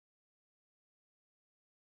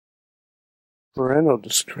Parental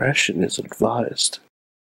discretion is advised.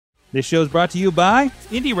 This show is brought to you by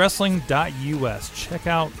IndieWrestling.us. Check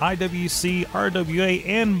out IWC, RWA,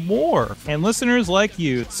 and more. And listeners like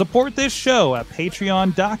you, support this show at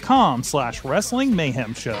Patreon.com/Wrestling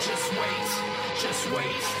Mayhem Show. Just wait, just wait,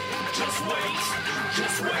 just wait,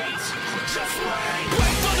 just wait, just wait.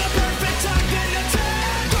 Wait for the perfect time, then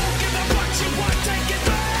attack. Don't give up what you want, take it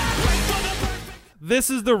back. Wait for the perfect. This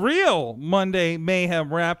is the real Monday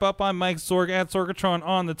Mayhem wrap-up. I'm Mike Sorg at Sorgatron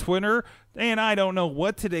on the Twitter. And I don't know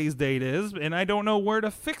what today's date is, and I don't know where to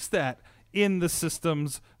fix that in the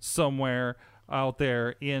systems somewhere out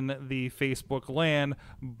there in the Facebook land.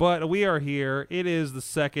 But we are here. It is the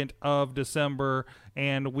 2nd of December,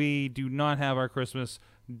 and we do not have our Christmas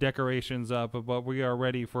decorations up, but we are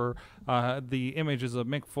ready for the images of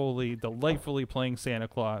Mick Foley delightfully playing Santa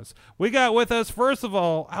Claus. We got with us, first of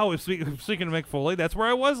all, speaking of Mick Foley, that's where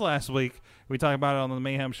I was last week. We talked about it on the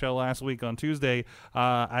Mayhem show last week on Tuesday.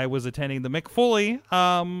 I was attending the Mick Foley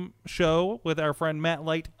show with our friend Matt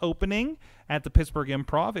Light opening at the Pittsburgh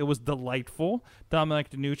Improv. It was delightful. Dominic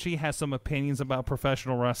DeNucci has some opinions about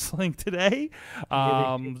professional wrestling today.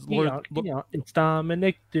 It's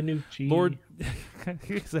Dominic DeNucci. Lord,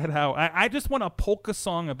 he said how I just want a polka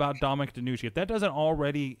song about Dominic DeNucci. If that doesn't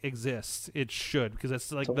already exist, it should, because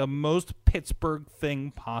it's like the most Pittsburgh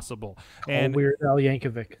thing possible. And Weird Al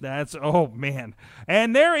Yankovic. That's, oh man.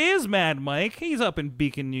 And there is Mad Mike. He's up in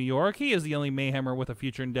Beacon, New York. He is the only Mayhemmer with a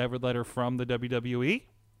future endeavor letter from the WWE.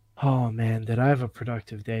 Oh man, did I have a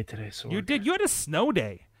productive day today? Sorg? You did. You had a snow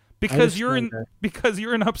day because you're in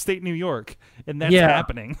upstate New York, and that's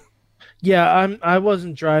happening. Yeah, I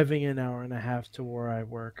wasn't driving an hour and a half to where I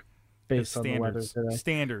work based on the weather today.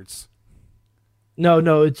 Standards. No,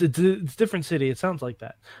 it's a different city. It sounds like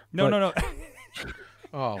that. No.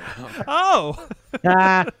 Oh. Oh.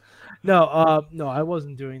 No, I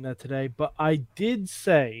wasn't doing that today, but I did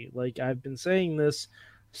say, like I've been saying this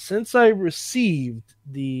since I received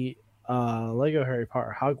the Lego Harry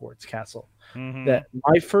Potter Hogwarts castle, that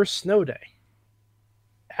my first snow day,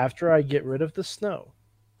 after I get rid of the snow,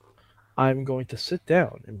 I'm going to sit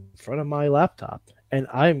down in front of my laptop and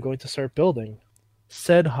I am going to start building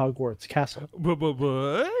said Hogwarts castle.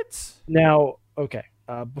 What? Now, okay.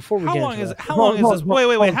 Before we how get long into is that, how long is this?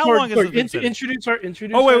 Wait. How long is this? Introduce our.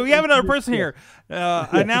 Oh wait, we have another person here.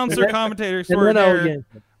 Announcer, commentator, extraordinaire,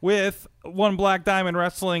 with one Black Diamond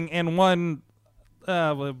Wrestling and one.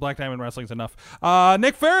 Black Diamond Wrestling's enough.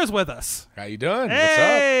 Nick Farrah is with us. How you doing? Hey! What's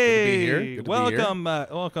up? Good to be here. Good to welcome, be here.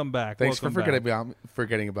 Welcome back. Thanks welcome for back.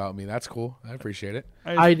 forgetting about me. That's cool. I appreciate it.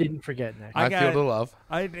 I didn't forget, Nick. I feel the love.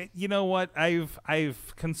 You know what?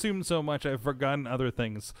 I've consumed so much. I've forgotten other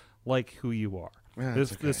things like who you are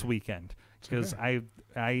this weekend, because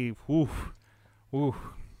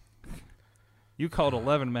you called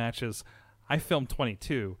 11 matches. I filmed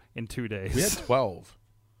 22 in 2 days. We had 12.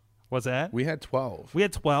 What's that? We had 12. We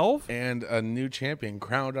had 12? And a new champion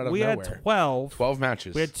crowned out of nowhere. We had 12. 12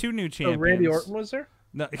 matches. We had 2 new champions. Randy Orton was there?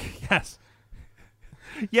 No, yes.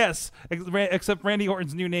 Yes, except Randy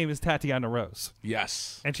Orton's new name is Tatiana Rose.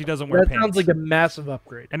 Yes. And she doesn't wear pants. That sounds like a massive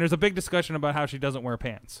upgrade. And there's a big discussion about how she doesn't wear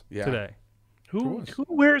pants today. Who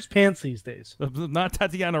wears pants these days? Not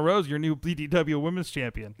Tatiana Rose, your new BDW Women's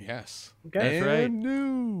Champion. Yes. Okay. That's right.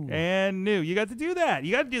 And new. You got to do that.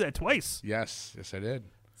 You got to do that twice. Yes, I did.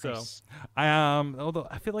 So, nice. Although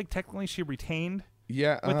I feel like technically she retained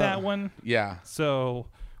with that one. Yeah. So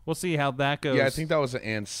we'll see how that goes. Yeah, I think that was an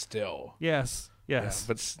and still. Yes. Yeah,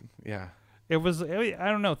 but yeah. It was, I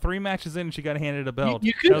don't know, 3 matches in and she got handed a belt.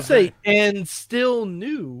 You could say, and still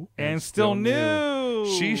new. And still new.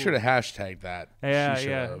 She should have hashtagged that.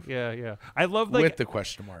 Yeah. I love with the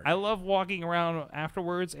question mark. I love walking around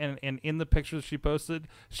afterwards and in the pictures she posted,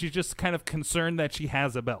 she's just kind of concerned that she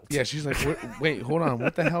has a belt. Yeah, she's like, wait, hold on.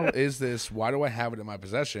 What the hell is this? Why do I have it in my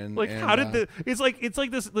possession? Like, how did it's like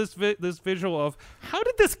this visual of, how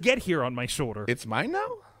did this get here on my shoulder? It's mine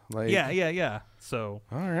now? Like, yeah. So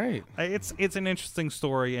all right, it's an interesting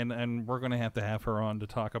story, and we're gonna have to have her on to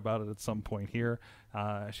talk about it at some point here.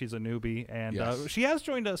 She's a newbie, and she has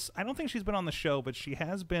joined us. I don't think she's been on the show, but she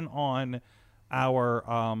has Been on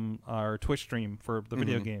our Twitch stream for the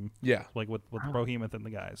video game. Yeah, like with Brohemoth and the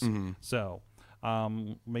guys. So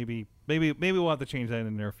maybe we'll have to change that in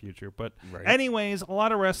the near future. But anyways, a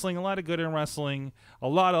lot of wrestling, a lot of good in wrestling, a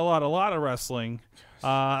lot of wrestling.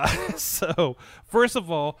 So first of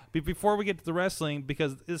all, before we get to the wrestling,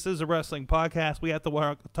 because this is a wrestling podcast, we have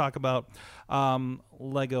to talk about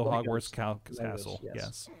Lego Hogwarts Castle.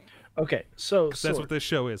 Yes. Okay, so that's what this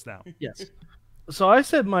show is now. Yes. So I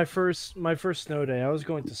said my first snow day, I was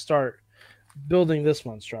going to start building this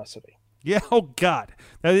monstrosity. Yeah. Oh God.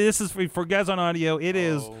 Now this is for guys on audio. It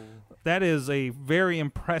is. Oh. That is a very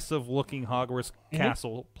impressive looking Hogwarts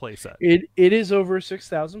castle playset. It is over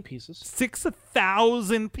 6,000 pieces.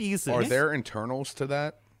 6,000 pieces. Are there internals to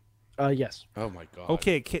that? Yes. Oh my god.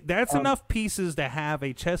 Okay, that's enough pieces to have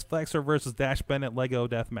a chest flexor versus Dash Bennett Lego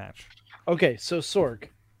death match. Okay, so Sorg,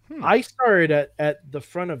 I started at the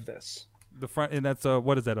front of this. The front, and that's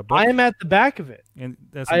what is that? A book? I am at the back of it. And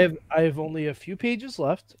that's I have only a few pages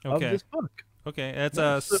left of Okay. this book. Okay,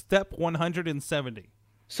 that's step 170.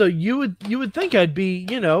 So you would think I'd be,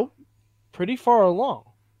 pretty far along.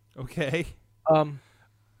 Okay.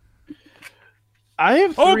 I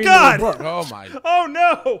have Oh, three God! more books. Oh my. Oh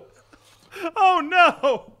no! Oh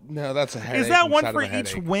no! No, that's a headache. Is that one inside for of a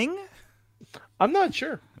each headache. wing? I'm not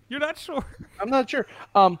sure. You're not sure. I'm not sure.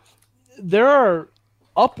 There are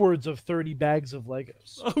upwards of 30 bags of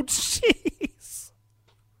Legos. Oh jeez.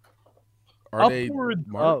 Are they Upward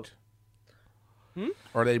marked? of.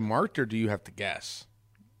 Are they marked, or do you have to guess?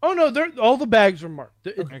 Oh no, all the bags are marked.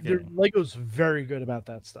 Okay. Lego's very good about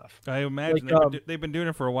that stuff. I imagine Like, they've been doing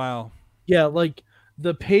it for a while. Yeah, like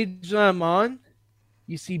the page that I'm on,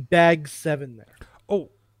 you see bag 7 there. Oh,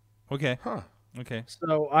 okay. Huh. Okay.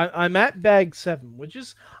 So I'm at bag 7, which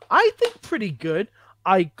is, I think, pretty good.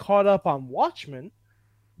 I caught up on Watchmen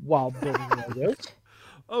while building Legos.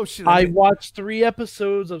 Oh shit! I watched 3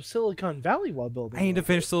 episodes of Silicon Valley while building. I need to Legos.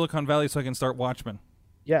 finish Silicon Valley so I can start Watchmen.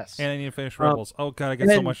 Yes. And I need to finish Rebels. Oh god, I got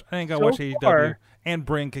so and much. I ain't got to so watch AEW far- and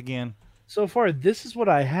Brink again. So far, this is what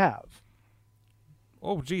I have.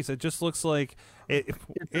 Oh geez, it just looks like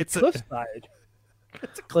it's a cliffside.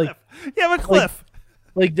 It's a cliff. Like, Yeah, a cliff.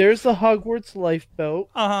 like there's the Hogwarts lifeboat,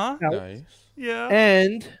 Uh huh. Nice. Yeah.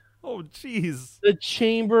 and Oh jeez. the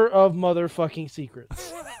Chamber of Motherfucking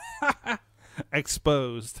Secrets.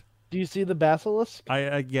 Exposed. Do you see the basilisk?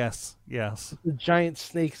 I yes. The giant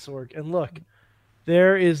snake sword. And look,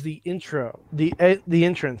 there is the intro, the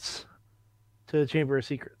entrance to the Chamber of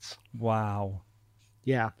Secrets. Wow.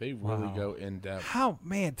 Yeah. They really Wow. go in depth. How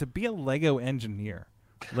man to be a Lego engineer?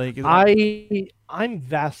 Like I'm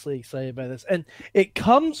vastly excited by this, and it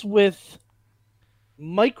comes with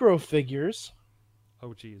micro figures. oh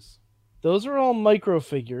jeez. Those are all micro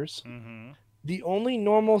figures. Mm-hmm. The only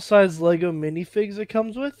normal size Lego minifigs it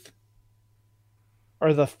comes with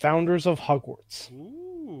are the founders of Hogwarts.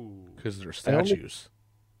 Ooh. Because they're I only- statues.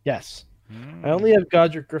 Yes, Mm. I only have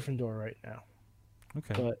Godric Gryffindor right now,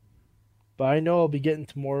 Okay. but I know I'll be getting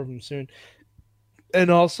to more of them soon. And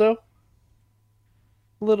also,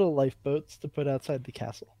 little lifeboats to put outside the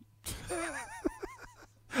castle.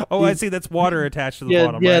 Oh, I see. That's water attached to the yeah,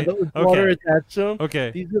 bottom, yeah, right? the water attached to them.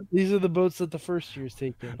 Okay. These are the boats that the first year's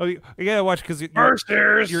taking. Oh, you gotta watch because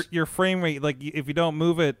your frame rate, like if you don't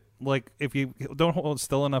move it, like if you don't hold it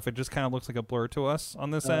still enough, it just kind of looks like a blur to us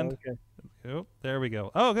on this end. Okay. Oh, there we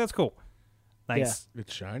go. Oh, that's cool. Nice.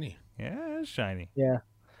 It's shiny. Yeah, it's shiny. Yeah,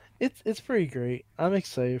 it's pretty great. I'm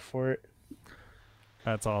excited for it.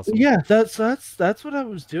 That's awesome. But yeah, that's what I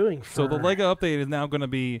was doing. So the for- Lego update is now going to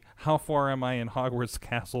be how far am I in Hogwarts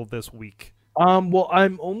Castle this week? Well,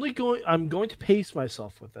 I'm going to pace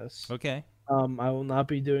myself with this. Okay. I will not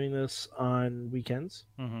be doing this on weekends.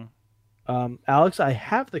 Mm-hmm. Alex, I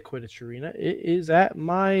have the Quidditch arena. It is at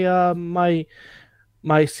my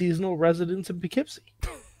my seasonal residence in Poughkeepsie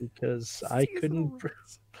because I couldn't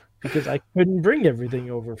bring everything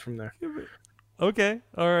over from there. Okay.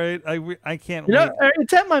 All right. I can't You wait. know,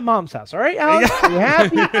 it's at my mom's house. All right, Alex, are you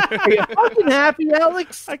happy? Are you fucking happy,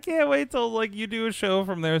 Alex? I can't wait till like you do a show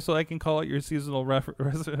from there so I can call it your seasonal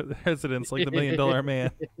residence, like the $1 Million Man.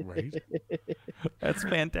 Right? That's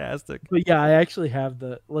fantastic. But yeah, I actually have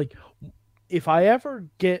if I ever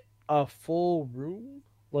get a full room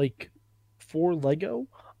for Lego,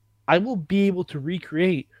 I will be able to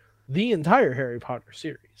recreate the entire Harry Potter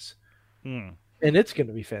series. Hmm. And it's going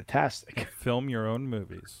to be fantastic. Film your own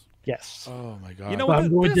movies. Yes. Oh my god. You know But what?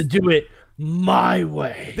 I'm going to do it my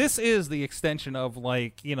way. This is the extension of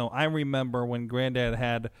I remember when Granddad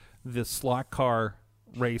had the slot car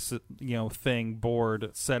race, thing board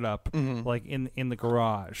set up like in the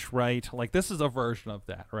garage, right? Like this is a version of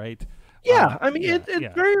that, right? Yeah, I mean, yeah, it's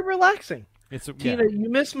yeah. very relaxing. It's Tina, you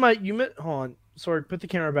missed hold on. Sorry, put the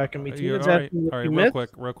camera back on me. You're Tina's all right. asking what All right, you real missed.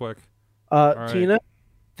 quick. right. Tina,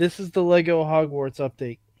 this is the Lego Hogwarts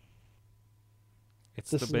update. It's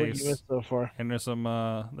This the is what base, you missed so far. and there's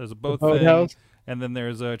there's a boat thing, boathouse. and then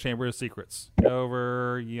there's a Chamber of Secrets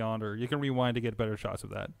over yonder. You can rewind to get better shots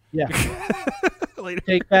of that. Yeah. Later.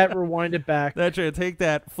 Take that, rewind it back. That's right. Take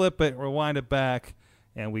that, flip it, rewind it back,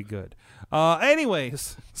 and we good.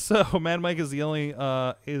 Anyways, so Mad Mike is the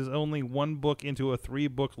only one book into a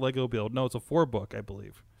 3-book Lego build. No, it's a 4-book, I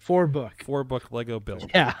believe. 4-book Lego build.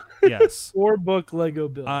 Yeah. Yes. 4-book Lego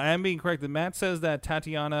build. I'm being corrected. Matt says that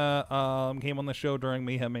Tatiana came on the show during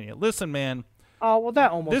Mayhem Mania. Listen, man. Oh, well, that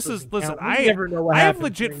almost This is doesn't listen. count. We never know what I have happens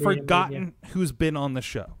legit during Mayhem forgotten Mania. who's been on the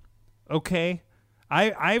show. Okay,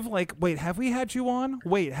 I've like wait. Have we had you on?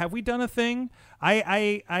 Wait, have we done a thing?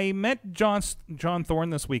 I met John Thorne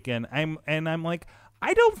this weekend. I'm like,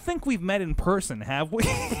 I don't think we've met in person, have we?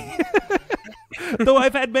 Though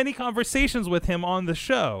I've had many conversations with him on the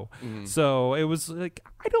show. So it was like,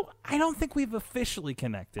 I don't think we've officially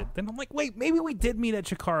connected. Then I'm like, wait, maybe we did meet at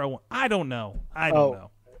Chikara. I don't know. I don't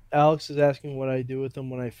know. Alex is asking what I do with them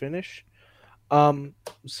when I finish.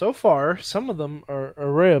 So far, some of them are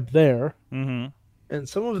right up there, and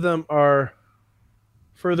some of them are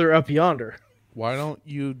further up yonder. Why don't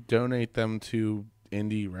you donate them to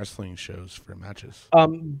indie wrestling shows for matches?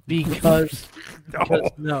 Because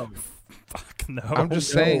no. Fuck no. I'm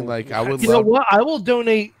just saying, like, I would You know love. what? I will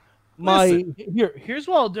donate my Listen. Here's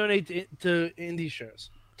what I'll donate to indie shows.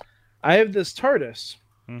 I have this TARDIS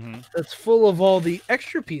that's full of all the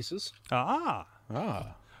extra pieces. Ah,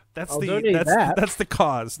 That's I'll the donate that's that. that's the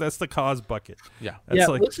cause. That's the cause bucket. yeah, That's Yeah,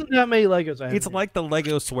 like listen to how many Legos I have. it's in like the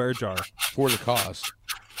Lego swear jar. for the cause.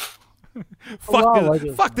 Fuck lot of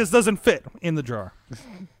this, Legos. fuck this doesn't fit in the jar.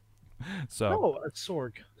 So here. No, it's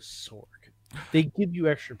Sorg. They give you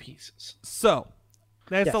extra pieces. so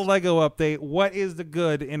that's Yes. the Lego update. What is the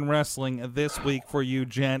good in wrestling this week for you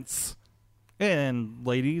gents and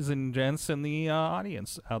ladies and gents in the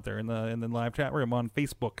audience out there in the live chat room on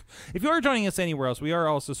Facebook? If you are joining us anywhere else, we are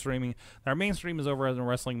also streaming. Our main stream is over at the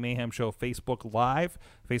Wrestling Mayhem Show Facebook Live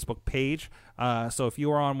Facebook page. So if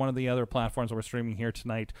you are on one of the other platforms that we're streaming here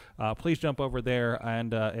tonight, please jump over there,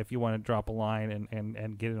 and if you want to drop a line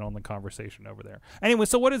and get in on the conversation over there. Anyway,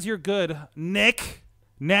 so what is your good, Nick?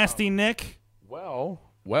 Nasty Nick? Well.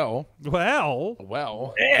 Well,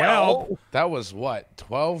 That was what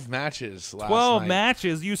 12 matches last 12 night.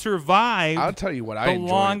 matches. You survived I'll tell you what, I the enjoyed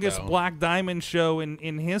longest it, though. Black Diamond show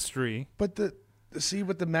in history. But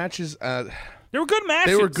with the matches, They were good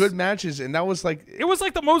matches. they were good matches, and that was like It was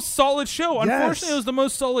like the most solid show. Yes. Unfortunately, it was the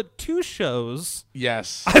most solid 2 shows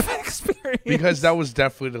yes, I've experienced. because that was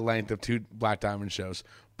definitely the length of 2 Black Diamond shows.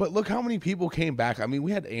 But look how many people came back. I mean,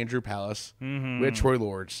 we had Andrew Palace, we had Troy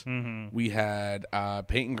Lords, we had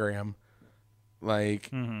Peyton Graham. Like,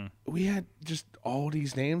 we had just all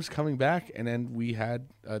these names coming back, and then we had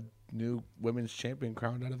a new women's champion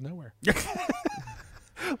crowned out of nowhere.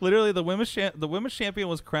 Literally, the women's champion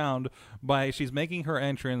was crowned by she's making her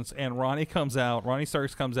entrance, and Ronnie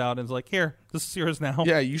Starks comes out and is like, "Here, this is yours now."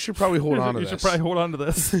 Yeah, you should probably hold on to you this. should probably hold on to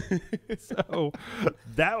this. So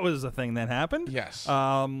that was a thing that happened. Yes.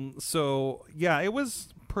 So yeah, it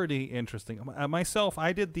was pretty interesting. Myself,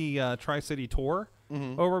 I did the Tri-City tour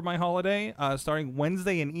over my holiday, starting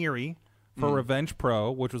Wednesday in Erie for Revenge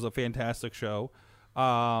Pro, which was a fantastic show.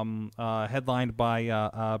 Headlined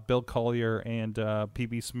by Bill Collier and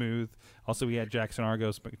PB Smooth. Also, we had Jackson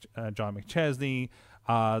Argos, John McChesney.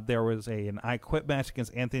 There was an I Quit match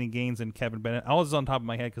against Anthony Gaines and Kevin Bennett. I was on top of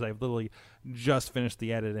my head because I've literally just finished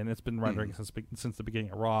the edit, and it's been rendering since the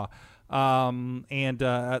beginning of Raw.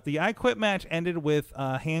 The I Quit match ended with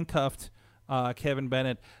handcuffed Kevin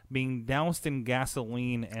Bennett being doused in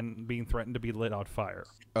gasoline and being threatened to be lit on fire.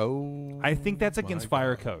 Oh, I think that's against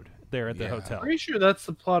fire code there at the Yeah. I'm pretty sure that's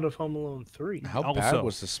the plot of Home Alone 3. how bad Also-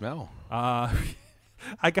 was the smell?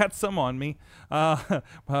 I got some on me. The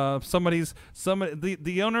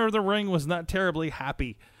owner of the ring was not terribly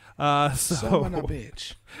happy. Son of a So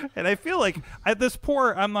bitch. and I feel like at this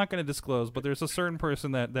poor, I'm not going to disclose, but there's a certain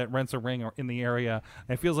person that rents a ring in the area.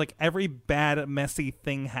 And it feels like every bad, messy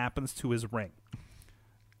thing happens to his ring.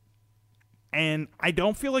 And I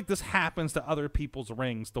don't feel like this happens to other people's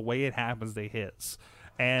rings the way it happens to his.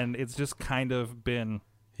 And it's just kind of been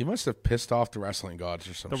He must have pissed off the wrestling gods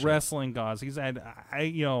or something. the wrestling gods. He's had,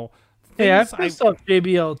 Hey, I things pissed off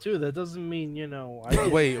JBL too. That doesn't mean, I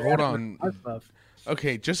Wait, hold on. my stuff.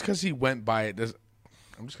 Okay, just because he went by it does.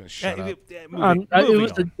 I'm just gonna shut up.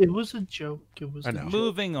 It was a joke. It was I a know. joke.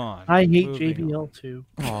 Moving on. I hate Moving JBL too.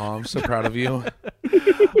 Oh, I'm so proud of you.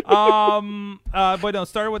 But no,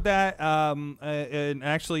 started with that. And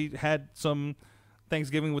actually had some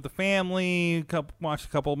Thanksgiving with the family. Watched a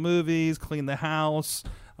couple movies, cleaned the house.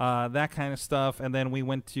 that kind of stuff. And then we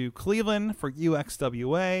went to Cleveland for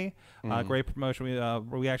uXwa. Great promotion.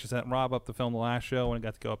 We actually sent Rob up to film the last show and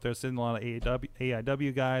got to go up there. Sitting a lot of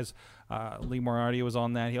AIW guys. Lee Moriarty was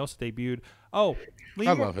on that. He also debuted. Oh,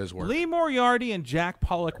 I love his work. Lee Moriarty and Jack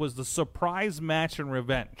Pollock was the surprise match in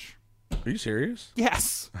Revenge. Are you serious?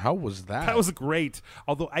 Yes. How was that? That was great.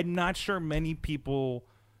 Although I'm not sure many people.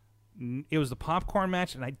 It was the popcorn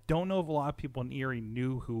match, and I don't know if a lot of people in Erie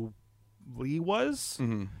knew who Lee was.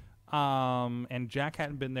 And Jack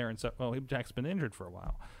hadn't been there, and so Jack's been injured for a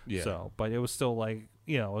while. Yeah. So, but it was still like,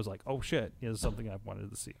 it was like, oh shit, it was something I wanted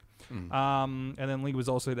to see. And then Lee was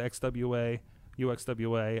also at uXwa.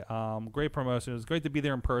 Great promotion. It was great to be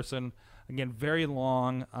there in person. Again, very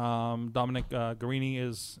long. Dominic Guarini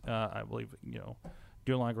is, I believe, doing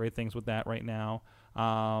a lot of great things with that right now.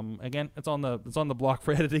 Again, it's on the block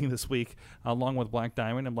for editing this week, along with Black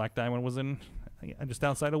Diamond, and Black Diamond was in just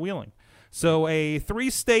outside of Wheeling. So a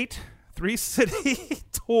 3-city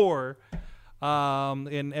tour,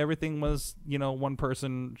 and everything was one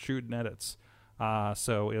person shooting edits.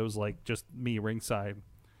 So it was like just me ringside,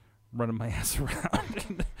 running my ass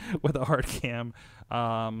around with a hard cam.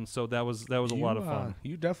 So that was a lot of fun.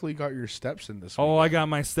 You definitely got your steps in this. Oh, I got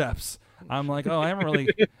my steps. I'm like, I haven't really.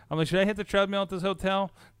 I'm like, should I hit the treadmill at this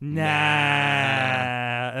hotel? Nah.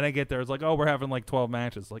 And I get there, it's like, we're having like 12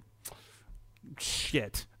 matches. Like,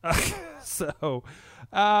 shit. So,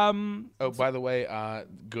 by the way,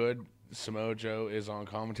 good. Samoa Joe is on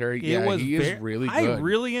commentary. He is really good. I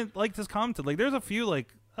really liked his commentary. Like, there's a few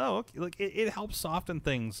like, okay, like it helps soften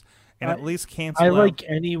things and at least cancel. I out. like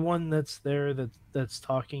anyone that's there that's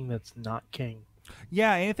talking that's not King.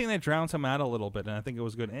 Yeah, anything that drowns him out a little bit, and I think it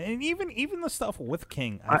was good. And even the stuff with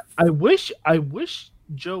King. I wish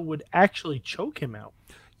Joe would actually choke him out.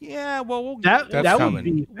 Yeah, well, that's would coming.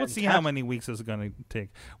 be we'll see how many weeks it's going to take.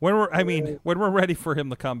 When we're ready for him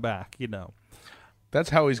to come back, That's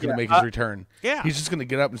how he's going to make his return. Yeah. He's just going to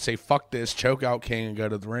get up and say, fuck this, choke out King, and go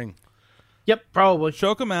to the ring. Yep, probably.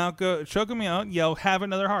 Choke him out, yell, have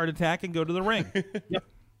another heart attack, and go to the ring. Yep.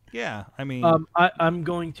 Yeah, I mean... I'm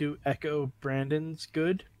going to echo Brandon's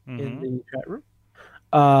good in the chat room.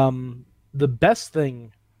 The best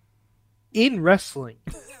thing in wrestling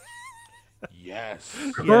Yes.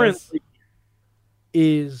 currently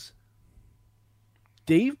is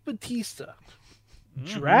Dave Bautista.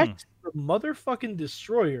 Drax, the motherfucking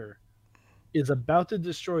Destroyer, is about to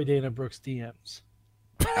destroy Dana Brooks' DMs.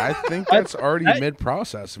 I think that's already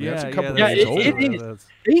mid-process. I mean, that's a couple that's days it old. is.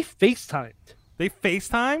 They FaceTimed. They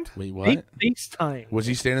FaceTimed? Wait, They what? FaceTimed. Was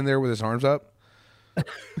he standing there with his arms up?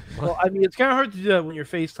 Well, I mean, it's kind of hard to do that when you're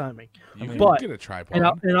FaceTiming. You can But- get a tripod.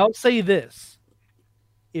 And I'll say this.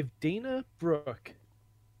 If Dana Brooke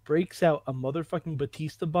breaks out a motherfucking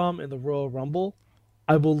Batista bomb in the Royal Rumble,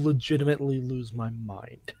 I will legitimately lose my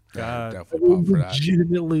mind. Yeah, God. I definitely will pop for that.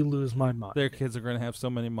 legitimately lose my mind. Their kids are going to have so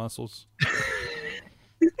many muscles.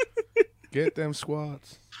 Get them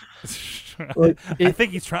squats. Like, I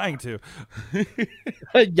think he's trying to.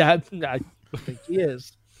 yeah, I think he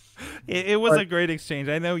is. It was a great exchange.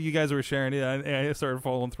 I know you guys were sharing it, and I started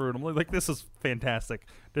following through it. I'm like, this is fantastic.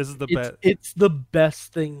 This is the best. It's the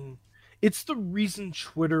best thing. It's the reason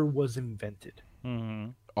Twitter was invented.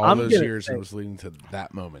 Mm-hmm. All those years it was leading to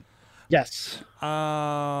that moment. Yes.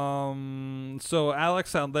 So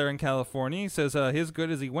Alex out there in California says his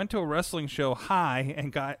good is he went to a wrestling show high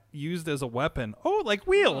and got used as a weapon. Oh, like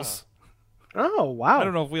Wheels. Oh, wow. I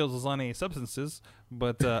don't know if Wheels is on any substances,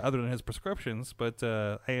 but other than his prescriptions. But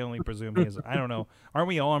I only presume he is. I don't know. Aren't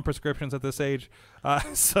we all on prescriptions at this age? Yeah.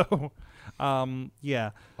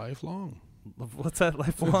 Lifelong. What's that?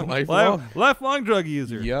 Lifelong. Lifelong drug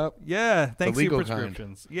user. Yep. Yeah. Thanks to your legal kind.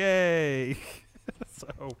 prescriptions. Yay.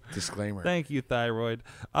 So Disclaimer. thank you, thyroid.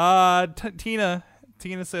 Tina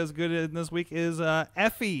says good in this week is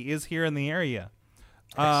Effie is here in the area.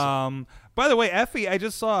 By the way, Effie, I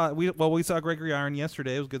just saw we saw Gregory Iron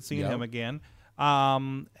yesterday. It was good seeing him again.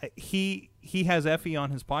 He has Effie on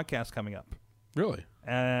his podcast coming up. Really?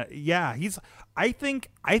 Yeah, I think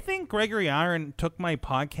Gregory Iron took my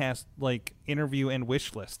podcast like interview and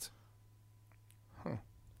wish list.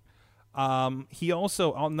 He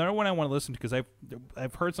also another one I want to listen to because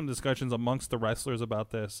I've heard some discussions amongst the wrestlers about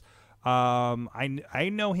this. I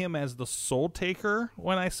know him as the Soul Taker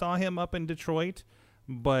when I saw him up in Detroit,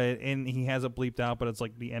 and he has it bleeped out, but it's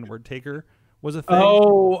like the N-word taker was a thing.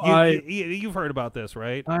 Oh, you've heard about this,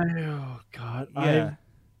 right? Oh God, Yeah.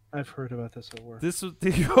 I've heard about this at work. This was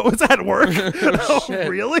at work. Oh, shit.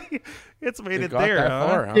 really? It's made it got there, that huh?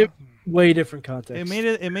 far, huh? Way different context. It made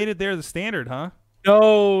it there. The standard, huh?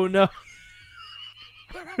 No.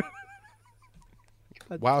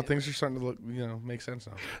 Wow, things are starting to look, make sense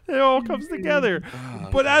now. It all comes together.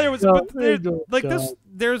 But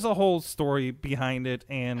there's a whole story behind it,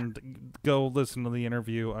 and go listen to the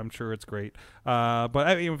interview. I'm sure it's great. But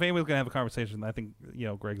I mean, if anyone's gonna have a conversation, I think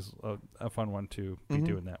Greg's a fun one to be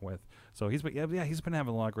doing that with. So he's been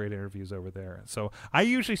having a lot of great interviews over there. So I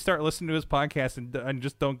usually start listening to his podcast and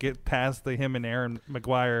just don't get past him and Aaron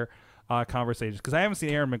McGuire conversations, because I haven't seen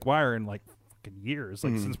Aaron McGuire in like years,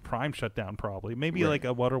 like since Prime shut down, probably maybe like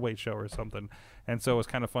a Waterway show or something. And so it's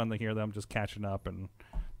kind of fun to hear them just catching up and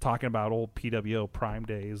talking about old PWO Prime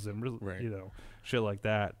days and shit like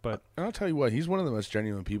that. But and I'll tell you what, he's one of the most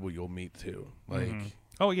genuine people you'll meet too. Like,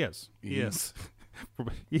 oh yes, he is.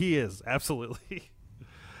 He is absolutely.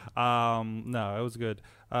 No, it was good.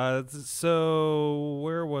 So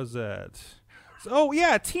where was that? Oh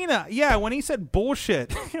yeah, Tina. Yeah, when he said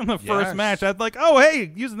bullshit in the first match, I was like, "Oh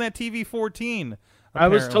hey, using that TV-14." I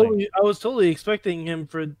was totally expecting him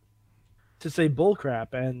to say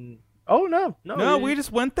bullcrap, and no, we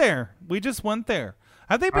just went there.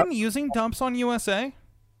 Have they been using dumps on USA?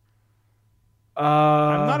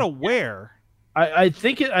 I'm not aware. I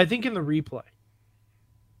think in the replay.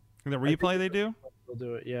 In the replay, they do. They'll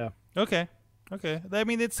do it. Yeah. Okay. I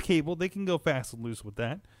mean, it's cable. They can go fast and loose with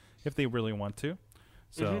that if they really want to.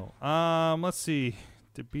 So, let's see.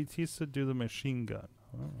 Did Batista do the machine gun?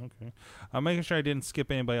 Oh, okay. I'm making sure I didn't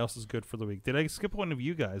skip anybody else's good for the week. Did I skip one of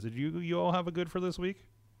you guys? Did you all have a good for this week?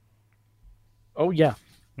 Oh yeah,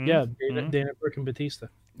 yeah. Dana Brooke and Batista.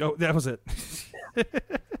 Oh, that was it.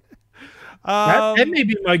 That may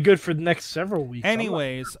be my good for the next several weeks.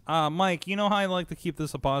 Anyways, Mike, you know how I like to keep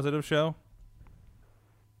this a positive show?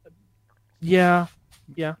 Yeah.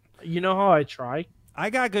 You know how I try? I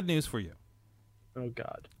got good news for you. Oh,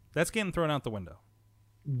 God. That's getting thrown out the window.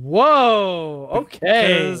 Whoa. Okay.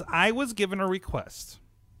 Because I was given a request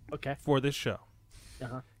for this show.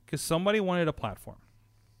 Because somebody wanted a platform.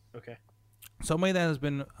 Okay. Somebody that has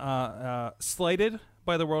been slighted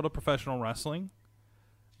by the world of professional wrestling,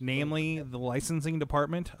 namely the licensing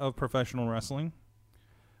department of professional wrestling,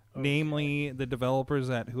 namely the developers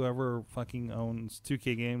at whoever fucking owns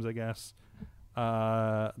 2K Games, I guess.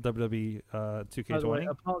 WWE 2K20. By the way,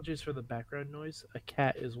 apologies for the background noise. A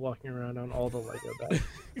cat is walking around on all the Lego bags.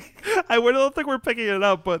 I don't think we're picking it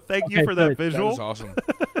up, but thank you for that visual. That is awesome.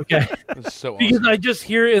 Okay. That's so awesome. Because I just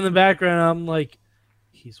hear it in the background. I'm like,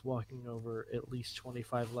 he's walking over at least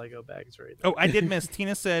 25 Lego bags right now. Oh, I did miss.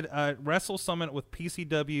 Tina said Wrestle Summit with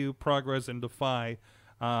PCW, Progress, and Defy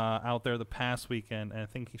out there the past weekend. And I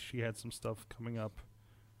think she had some stuff coming up.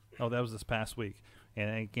 Oh, that was this past week.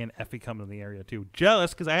 And again, Effie coming to the area too.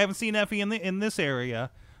 Jealous because I haven't seen Effie in this area.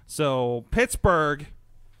 So Pittsburgh,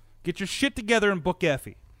 get your shit together and book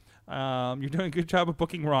Effie. You're doing a good job of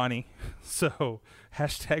booking Ronnie. So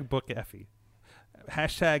hashtag book Effie.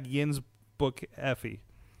 Hashtag Yin's book Effie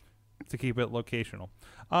to keep it locational.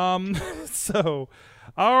 So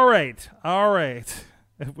all right.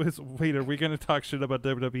 Wait, are we gonna talk shit about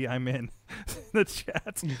WWE? I'm in the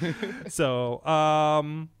chat. So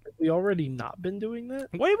we already not been doing that?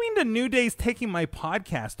 What do you mean the New Day's taking my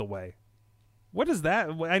podcast away? What is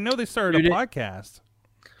that? I know they started a podcast.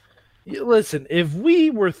 Listen, if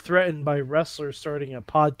we were threatened by wrestlers starting a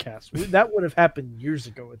podcast, that would have happened years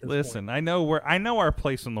ago. At this Listen, point. I know our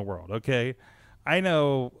place in the world. Okay, I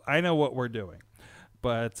know what we're doing.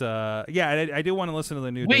 But yeah, I do want to listen to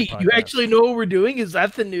the New Day podcast. Wait, you actually know what we're doing? Is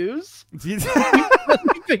that the news? You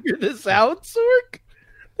figure this out, Sorg?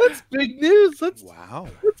 That's big news. That's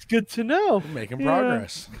good to know. We're making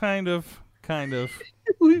progress. Kind of.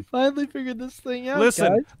 We finally figured this thing out.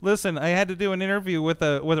 Listen. I had to do an interview with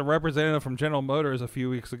a representative from General Motors a few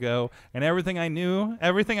weeks ago, and everything I knew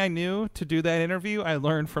to do that interview, I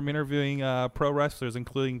learned from interviewing pro wrestlers,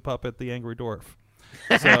 including Puppet the Angry Dwarf.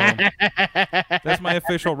 So that's my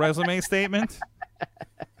official resume statement.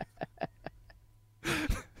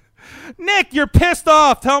 Nick, you're pissed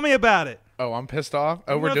off. Tell me about it. Oh, I'm pissed off.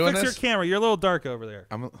 Oh, we're doing fix this. Your camera. You're a little dark over there.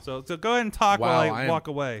 So go ahead and talk while I walk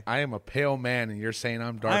away. I am a pale man, and you're saying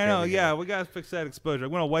I'm dark. I know. Over Yeah, here. we gotta fix that exposure.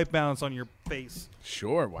 I'm gonna white balance on your face.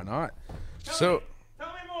 Sure, why not? Tell me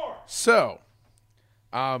more. So,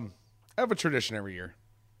 I have a tradition every year.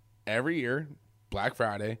 Every year, Black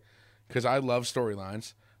Friday, because I love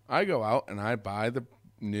storylines. I go out and I buy the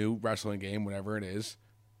new wrestling game, whatever it is,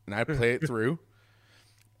 and I play it through.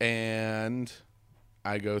 And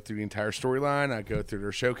I go through the entire storyline. I go through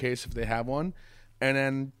their showcase if they have one. And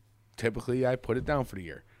then typically I put it down for the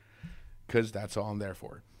year because that's all I'm there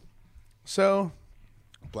for. So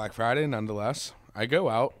Black Friday, nonetheless, I go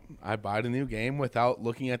out. I buy the new game without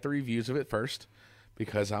looking at the reviews of it first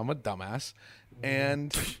because I'm a dumbass.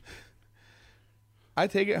 And I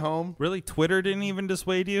take it home. Really, Twitter didn't even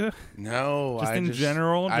dissuade you? No, Just in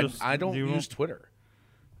general? I don't use Twitter.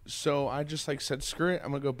 So I just like said, screw it.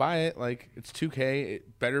 I'm gonna go buy it. Like it's 2K.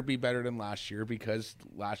 It better be better than last year because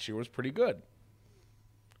last year was pretty good.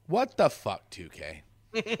 What the fuck, 2K?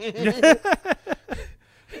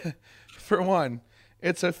 For one,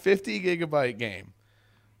 it's a 50 gigabyte game.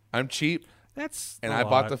 I'm cheap. That's and a I lot.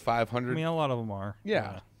 bought the 500. I mean, a lot of them are.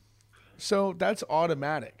 Yeah. So that's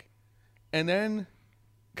automatic. And then,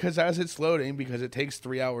 because as it's loading, because it takes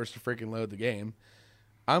 3 hours to freaking load the game,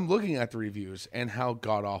 I'm looking at the reviews and how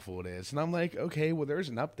god awful it is. And I'm like, okay, well, there's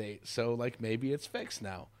an update. So, like, maybe it's fixed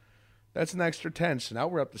now. That's an extra 10. So now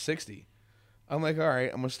we're up to 60. I'm like, all right,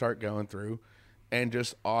 I'm going to start going through. And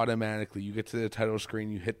just automatically, you get to the title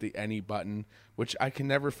screen, you hit the any button, which I can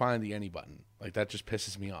never find the any button. Like, that just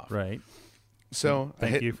pisses me off. Right. So,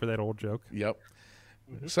 Thank you for that old joke. Yep.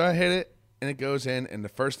 So I hit it, and it goes in, and the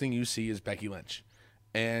first thing you see is Becky Lynch.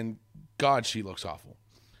 And, God, she looks awful.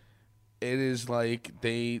 It is like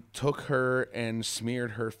they took her and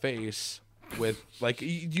smeared her face with, like, do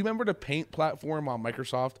you remember the paint platform on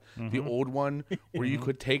Microsoft? The old one where you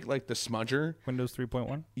could take, like, the smudger? Windows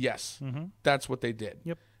 3.1? Yes. That's what they did.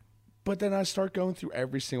 Yep. But then I start going through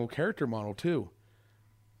every single character model, too.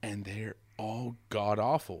 And they're all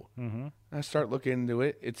god-awful. I start looking into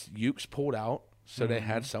it. It's uX pulled out, so they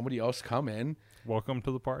had somebody else come in. Welcome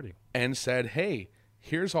to the party. And said, hey,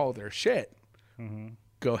 here's all their shit.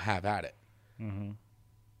 Go have at it.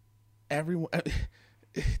 Everyone,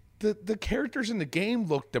 the characters in the game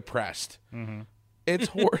look depressed.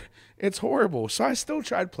 It's horrible. So I still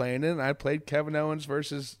tried playing it, and I played Kevin Owens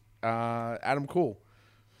versus Adam Cole.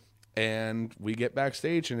 And we get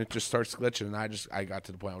backstage, and it just starts glitching, and I got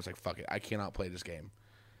to the point I was like, fuck it, I cannot play this game.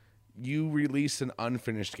 You release an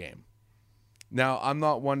unfinished game. Now, I'm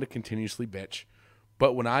not one to continuously bitch,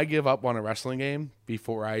 but when I give up on a wrestling game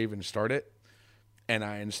before I even start it, and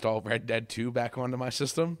I install Red Dead 2 back onto my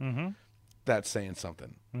system, that's saying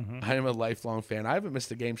something. I am a lifelong fan. I haven't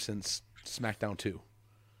missed a game since SmackDown 2.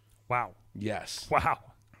 Wow. Yes. Wow.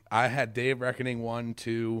 I had Day of Reckoning 1,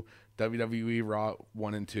 2, WWE Raw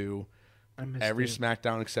 1 and 2, every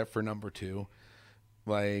SmackDown except for number 2.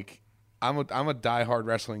 Like, I'm a diehard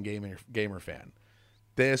wrestling gamer fan.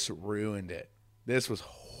 This ruined it. This was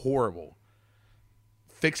horrible.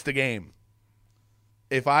 Fix the game.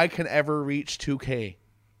 If I can ever reach 2K,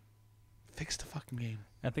 fix the fucking game.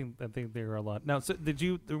 I think there are a lot. Now, so did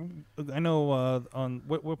you? I know on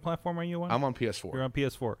what platform are you on? I'm on PS4. You're on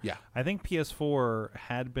PS4. Yeah. I think PS4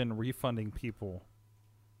 had been refunding people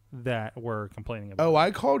that were complaining about. Oh,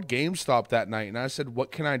 I called GameStop that night and I said,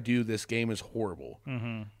 "What can I do? This game is horrible."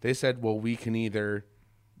 They said, "Well, we can either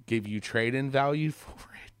give you trade-in value for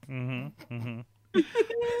it."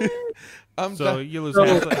 So you lose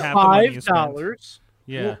half the money you spent. $5.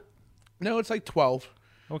 Yeah. Well, No, it's like 12,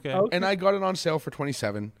 Okay. and I got it on sale for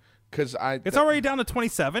 27 because It's already down to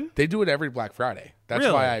 27. they do it every Black Friday. That's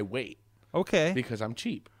Really? why I wait Okay. because I'm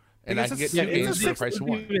cheap and Because I can get it's- two it's a games for the six- price of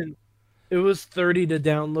one. It was $30 to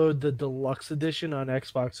download the deluxe edition on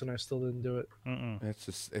Xbox, and I still didn't do it. It's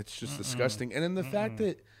just disgusting. And then the fact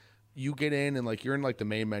that you get in and like you're in like the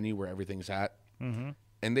main menu where everything's at, and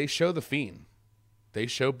they show the Fiend, they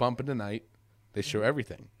show Bump in the Night, they show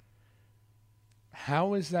everything.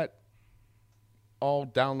 How is that all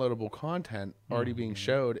downloadable content already being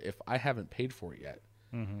showed if I haven't paid for it yet?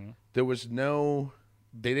 There was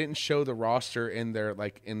they didn't show the roster in their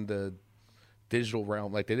like in the digital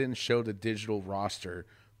realm. Like they didn't show the digital roster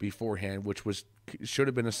beforehand, which should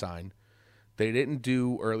have been a sign. They didn't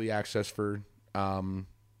do early access for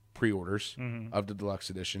pre-orders of the deluxe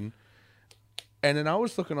edition. And then I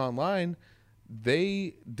was looking online.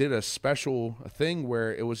 They did a special thing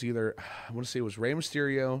where it was either, I want to say it was Rey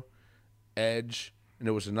Mysterio, Edge, and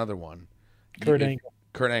it was another one. Kurt Angle.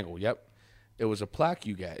 Kurt Angle, yep. It was a plaque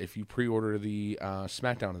you get if you pre-order the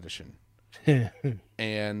SmackDown edition.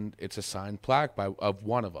 And it's a signed plaque of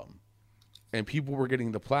one of them. And people were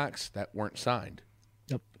getting the plaques that weren't signed.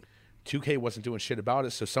 Yep. 2K wasn't doing shit about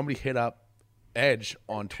it, so somebody hit up Edge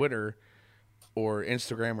on Twitter or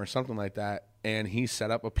Instagram or something like that, and he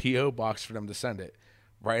set up a P.O. box for them to send it.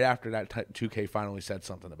 Right after that, 2K finally said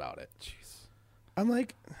something about it. Jeez. I'm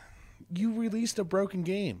like, you released a broken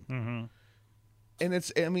game. And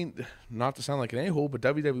it's, I mean, not to sound like an a-hole, but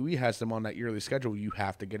WWE has them on that yearly schedule. You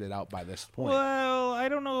have to get it out by this point. Well, I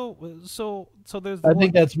don't know. So there's. I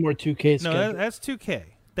think that's more 2K. No, that's 2K.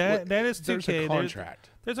 that is 2K. There's a contract.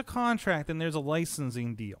 There's a contract and there's a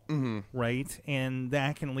licensing deal, right? And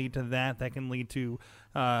that can lead to that. That can lead to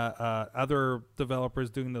other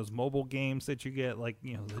developers doing those mobile games that you get, like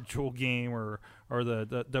the Jewel game or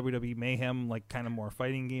the WWE Mayhem, like kind of more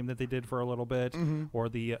fighting game that they did for a little bit, or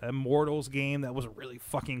the Immortals game that was really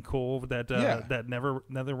fucking cool that that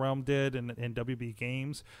NetherRealm did and WB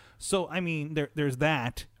Games. So I mean, there's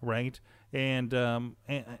that, right? And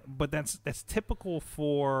but that's typical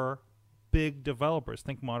for big developers.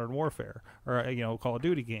 Think Modern Warfare or Call of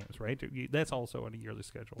Duty games, right? That's also on a yearly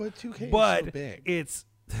schedule. But 2K is so big. It's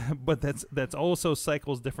that's also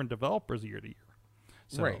cycles different developers year to year.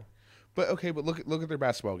 So, right. But look at their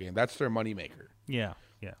basketball game. That's their moneymaker. Yeah.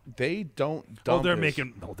 They don't. They're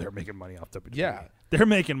making money off WWE. Yeah, they're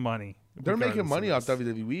making money. They're making money off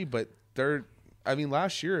WWE, but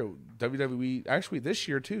last year WWE, actually this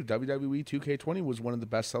year too, WWE 2K20 was one of the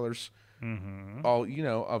best sellers.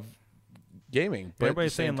 Of gaming. But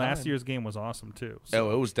everybody's saying last year's game was awesome too. So.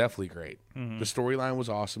 Oh, it was definitely great. The storyline was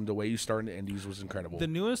awesome. The way you started the indies was incredible. The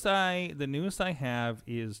newest I have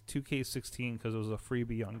is 2K16 because it was a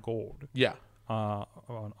freebie on Gold. Yeah,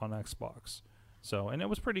 on Xbox. So and it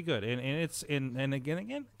was pretty good. And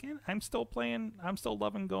again, I'm still playing. I'm still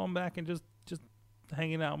loving going back and just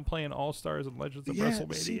hanging out and playing All Stars and Legends of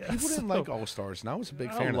WrestleMania. See, people didn't like All Stars, and I was a big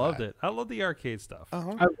fan of that. I loved it. I love the arcade stuff.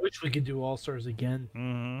 I wish we could do All Stars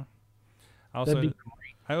again. I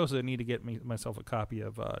also need to get myself a copy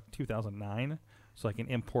of 2009 so I can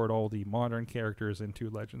import all the modern characters into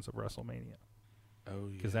Legends of WrestleMania. Oh,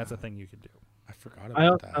 yeah. Because that's a thing you can do. I forgot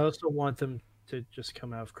about that. I also want them to just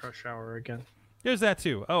come out of Crush Hour again. There's that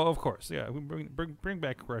too. Oh, of course. Yeah, bring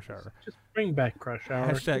back Crush Hour. Just bring back Crush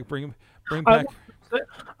Hour. Hashtag bring back.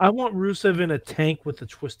 I want Rusev in a tank with the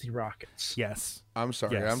twisty rockets. Yes. I'm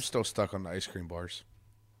sorry. Yes. I'm still stuck on the ice cream bars.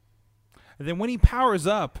 And then when he powers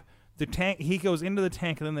up, the tank, he goes into the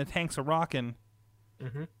tank, and then the tank's a rocking.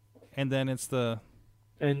 And then it's the.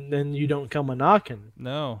 And then you don't come a knocking.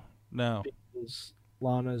 No. Because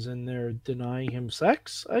Lana's in there denying him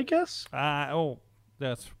sex, I guess. I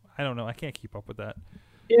don't know. I can't keep up with that.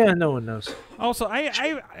 Yeah, no one knows. Also,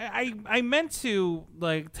 I meant to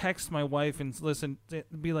text my wife and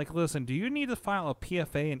be like, listen, do you need to file a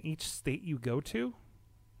PFA in each state you go to?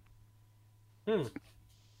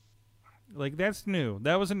 That's new.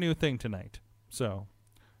 That was a new thing tonight. So,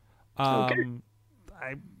 okay.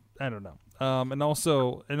 I don't know. And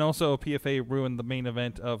also PFA ruined the main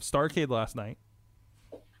event of Starcade last night.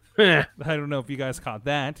 I don't know if you guys caught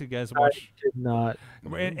that. You guys watched? I did not.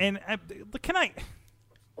 And can I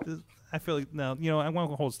feel like no. I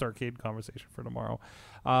want to hold Starcade conversation for tomorrow.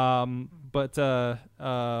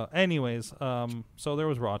 Anyways, so there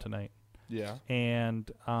was Raw tonight. Yeah.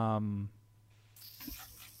 And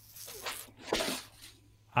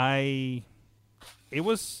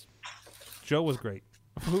Joe was great.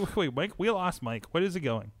 Wait, Mike, we lost Mike. What is he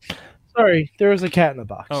going? Sorry, there was a cat in the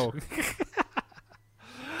box. Oh.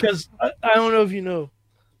 Because I don't know if you know,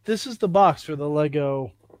 this is the box for the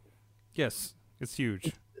Lego. Yes, it's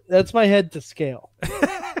huge. That's my head to scale.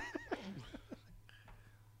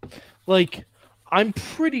 I'm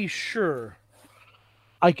pretty sure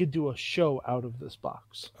I could do a show out of this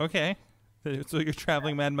box. Okay. So your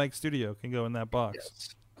traveling Mad Mike studio can go in that box. Yes.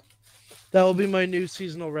 That will be my new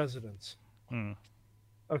seasonal residence.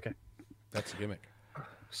 Okay. That's a gimmick.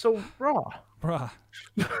 So, Raw. Bruh.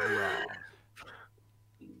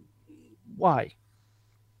 Why?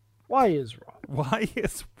 Why is Raw? Why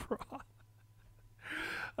is Raw?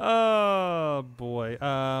 Oh, boy.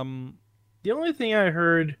 The only thing I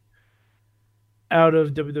heard out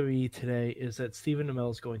of WWE today is that Stephen Amell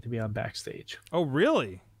is going to be on Backstage. Oh,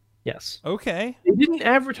 really? Yes. Okay. They didn't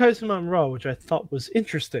advertise him on Raw, which I thought was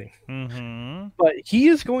interesting. Mm-hmm. But he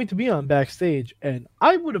is going to be on Backstage, and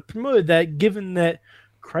I would have promoted that given that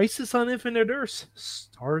Crisis on Infinite Earths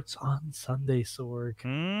starts on Sunday, Sorg.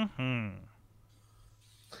 Mm-hmm.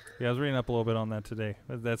 Yeah, I was reading up a little bit on that today.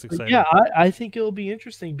 That's exciting. Yeah, I think it'll be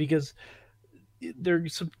interesting because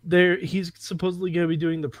he's supposedly going to be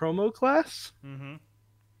doing the promo class. Mm-hmm.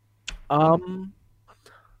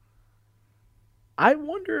 I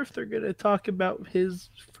wonder if they're going to talk about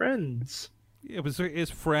his friends. It was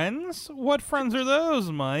his friends? What friends are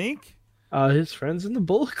those, Mike? His friends in the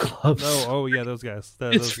Bullet Clubs. Oh yeah, those guys.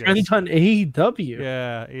 His friends on AEW.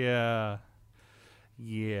 Yeah.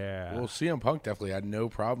 Well, CM Punk definitely had no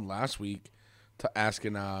problem last week to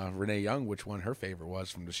asking Renee Young which one her favorite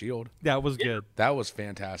was from The Shield. That was good. That was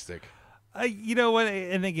fantastic. You know what?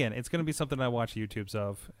 And again, it's going to be something I watch YouTubes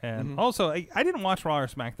of. And also, I didn't watch Raw or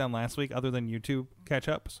SmackDown last week other than YouTube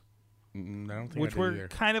catch-ups. I don't think which I did were either.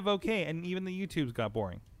 kind of okay, and even the YouTubes got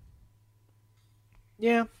boring.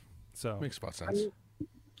 Yeah. So Makes a lot of sense.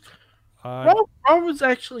 Raw was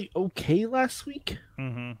actually okay last week.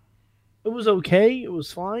 mhm, It was okay. It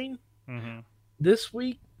was fine. mhm. This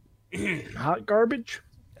week, hot garbage.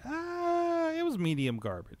 It was medium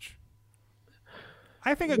garbage.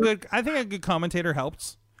 I think a good commentator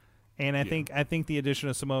helps, and I think the addition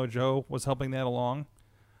of Samoa Joe was helping that along.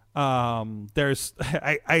 There's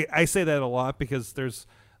I say that a lot because there's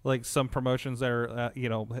like some promotions that are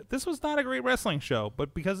this was not a great wrestling show,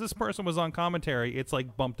 but because this person was on commentary, it's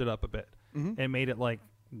like bumped it up a bit and made it like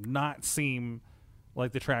not seem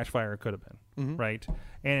like the trash fire it could have been, right?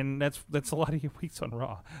 And that's a lot of your weeks on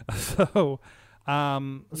Raw. So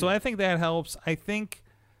I think that helps. I think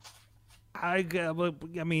I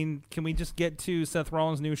mean, can we just get to Seth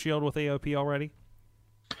Rollins' new Shield with AOP already?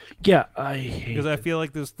 Yeah, I hate Because I it. feel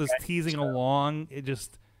like this teasing along, it's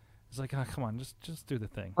like, oh, come on, just do the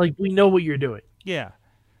thing. Like, we know what you're doing. Yeah.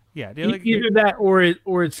 Like, Either that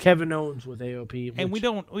or it's Kevin Owens with AOP. and we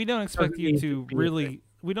don't expect doesn't you need to to be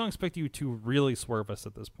a really swerve us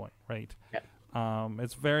at this point, right? Yeah.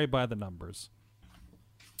 It's very by the numbers.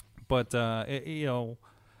 But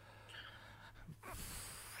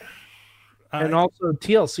and also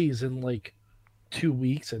TLC's in like 2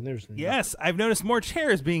 weeks, and there's yes, I've noticed more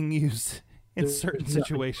chairs being used in There's certain nothing for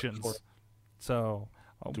situations. it. So,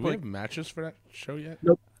 Do we have matches for that show yet?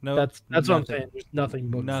 Nope. no, That's what I'm saying. There's nothing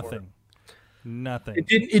booked. For it. Nothing.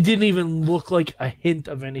 It didn't even look like a hint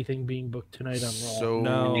of anything being booked tonight on Raw. So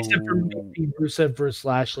No. Except for maybe Rusev versus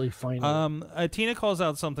Lashley finally. Tina calls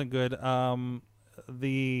out something good.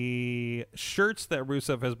 The shirts that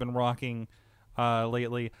Rusev has been rocking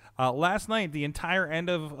lately. Last night, the entire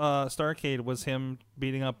end of Starcade was him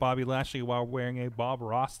beating up Bobby Lashley while wearing a Bob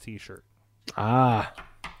Ross T-shirt. It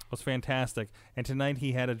was fantastic. And tonight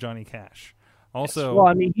he had a Johnny Cash. Also, well,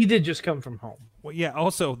 I mean, he did just come from home. well, yeah.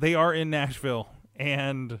 Also, they are in Nashville,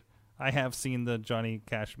 and I have seen the Johnny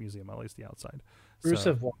Cash Museum, at least the outside. So,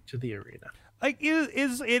 Rusev walked to the arena. like, when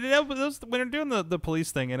they're doing the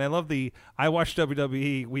police thing, and I love I watch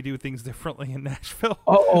WWE. We do things differently in Nashville.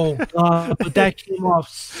 Oh God! But that came off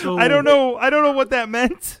so. I don't know what that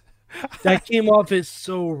meant. That came off as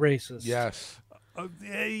so racist. yes.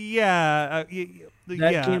 Yeah,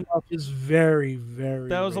 That came off as very, very.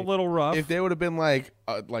 That was a racist. little rough. If they would have been like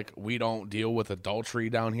we don't deal with adultery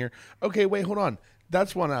down here. Okay, wait, hold on.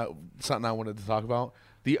 That's something I wanted to talk about.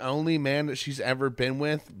 The only man that she's ever been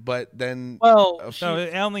with, but then Well, no,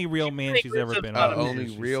 the only real man she's ever been not on. a only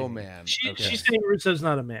She's real seen. man. Okay. she's saying Rusev's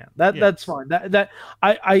not a man. That's Yes. fine. That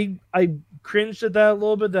I cringed at that a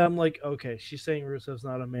little bit. That I'm like, okay, she's saying Rusev's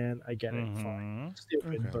not a man. I get it. Fine.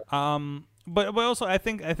 Stupid, Okay. but But also I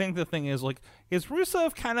think the thing is, like, is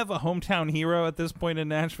Rusev kind of a hometown hero at this point in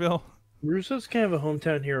Nashville? Rusev's kind of a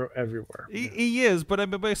hometown hero everywhere. He is, but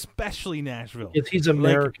especially Nashville. He's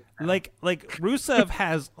American. Like Rusev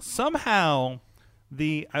has somehow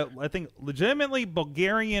I think legitimately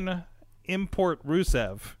Bulgarian import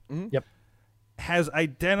Rusev Yep. has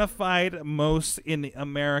identified most in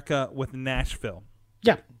America with Nashville.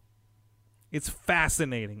 Yeah. It's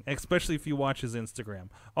fascinating, especially if you watch his Instagram.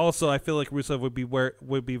 Also, I feel like Rusev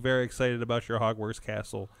would be very excited about your Hogwarts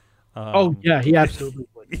castle. Oh yeah, he absolutely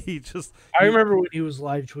would. I He remember when he was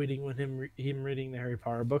live tweeting when him reading the Harry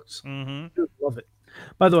Potter books. Mm-hmm. I love it.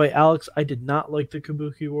 By the way, Alex, I did not like the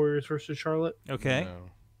Kabuki Warriors versus Charlotte. Okay.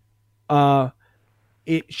 No.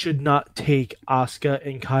 It should not take Asuka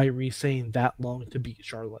and Kyrie saying that long to beat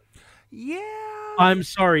Charlotte. Yeah. I'm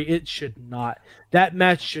sorry, it should not. That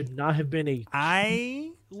match should not have been a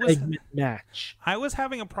I was segment match.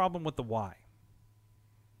 having a problem with the why.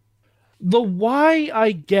 The why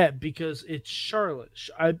I get because it's Charlotte.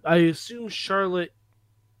 I assume Charlotte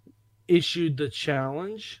issued the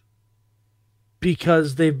challenge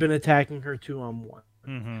because they've been attacking her 2-on-1.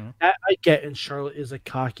 Mm-hmm. That I get, and Charlotte is a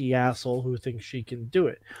cocky asshole who thinks she can do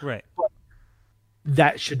it. Right.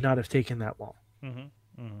 That should not have taken that long.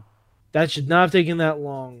 Mm-hmm. Mm-hmm. That should not have taken that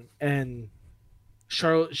long, and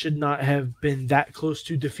Charlotte should not have been that close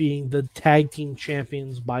to defeating the tag team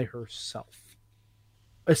champions by herself.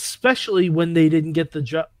 Especially when they didn't get the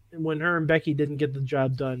job, when her and Becky didn't get the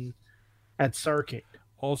job done at Starcade.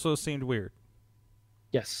 Also seemed weird.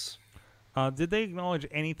 Yes. Did they acknowledge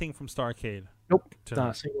anything from Starcade? Nope. tonight?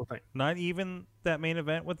 Not a single thing. Not even that main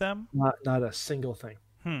event with them? Not a single thing.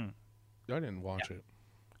 I didn't watch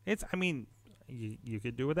it. I mean, you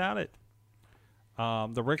could do without it.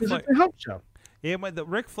 The Ric Because Flair, it's a help show. yeah, but the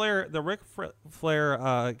Ric Flair,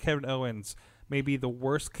 Kevin Owens may be the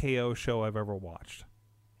worst KO show I've ever watched.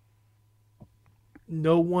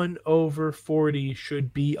 no one over 40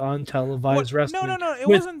 should be on televised Well, wrestling. no, it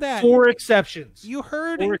with wasn't that. 4 exceptions. You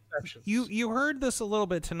heard 4 exceptions. you heard this a little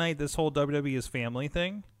bit tonight. This whole WWE is family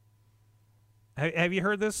thing. Have you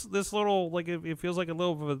heard this little, like, it feels like a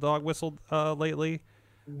little bit of a dog whistle lately?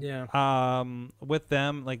 Yeah. With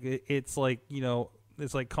them, like, it's like,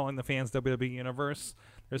 it's like calling the fans WWE Universe.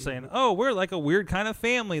 They're saying, oh, we're like a weird kind of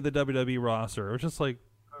family, the WWE roster. It's just like,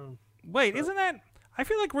 wait, isn't that? I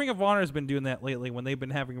feel like Ring of Honor has been doing that lately when they've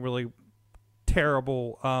been having really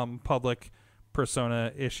terrible public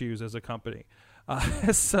persona issues as a company.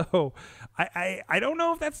 So I don't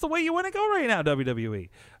know if that's the way you want to go right now, WWE.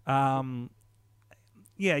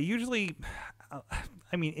 Yeah, usually,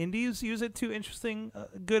 I mean, indies use it to interesting,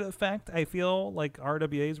 good effect. I feel like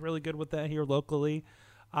RWA is really good with that here locally,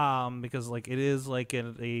 because like it is like it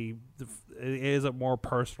is a more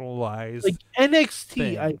personalized. Like NXT,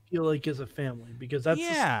 thing. I feel like is a family because that's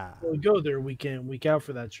we go there week in, week out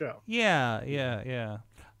for that show. Yeah.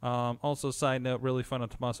 Also, side note, really fun on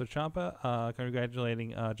Tommaso Ciampa.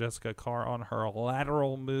 Congratulating Jessica Carr on her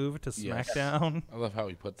lateral move to SmackDown. I love how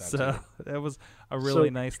he put that. So that was a really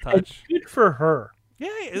nice touch. Good for her. Yeah,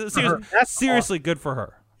 That's seriously good for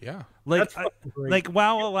her. Yeah. Like, That's fucking great. like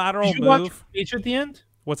wow, a lateral Did you watch her move. speech at the end?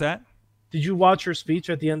 What's that? Did you watch her speech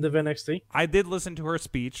at the end of NXT? I did listen to her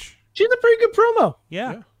speech. She had a pretty good promo.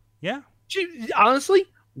 Yeah. She honestly,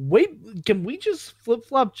 can we just flip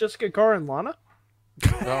flop Jessica Carr and Lana?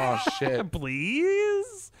 Oh shit.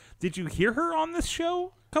 Please. Did you hear her on this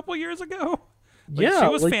show a couple years ago? Yeah, she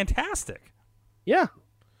was fantastic. Yeah,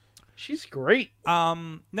 she's great.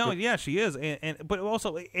 No, yeah, she is, but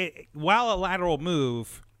also, while a lateral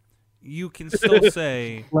move, you can still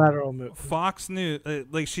say Lateral move. Fox News,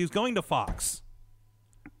 like she's going to Fox,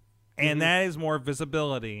 and that is more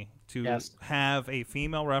visibility to have a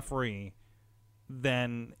female referee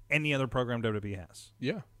than any other program WWE has.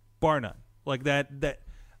 Yeah. Bar none. Like that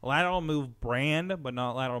lateral move brand, but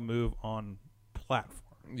not lateral move on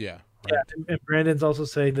platform. Yeah. Right. Yeah, and Brandon's also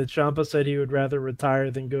saying that Ciampa said he would rather retire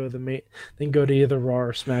than go to either Raw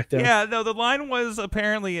or SmackDown. Yeah, no, the line was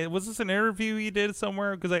apparently, was this an interview he did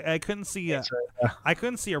somewhere? Because I couldn't see I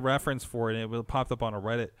couldn't see a reference for it. It popped up on a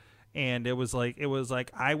Reddit, and it was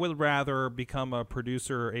like I would rather become a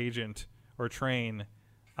producer agent or train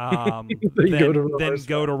than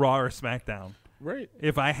go to Raw or SmackDown. Right.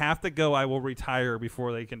 If I have to go, I will retire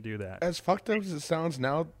before they can do that. As fucked up as it sounds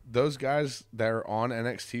now, those guys that are on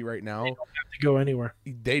NXT right now, they don't have to go anywhere.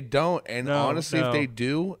 They don't. And honestly, no. if they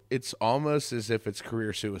do, it's almost as if it's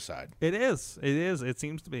career suicide. It is. It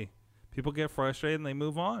seems to be. People get frustrated and they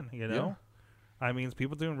move on, Yeah. I mean,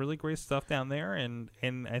 people doing really great stuff down there, and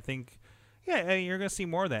I think, yeah, you're going to see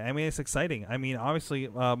more of that. I mean, it's exciting. I mean, obviously,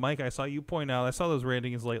 Mike, I saw you point out, I saw those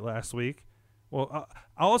ratings late last week. Well,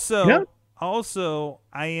 Also,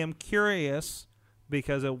 I am curious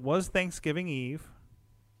because it was Thanksgiving Eve.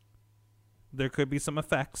 There could be some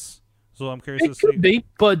effects, so I'm curious to see. It could be,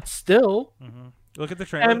 but still. Mm-hmm. Look at the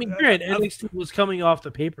trailer. I mean, granted, NXT was coming off the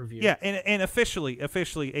pay-per-view. Yeah, and officially,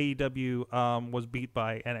 AEW was beat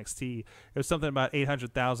by NXT. It was something about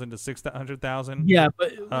 800,000 to 600,000. Yeah,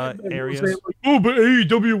 but areas. But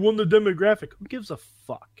AEW won the demographic. Who gives a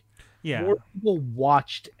fuck? Yeah, more people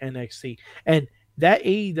watched NXT, and that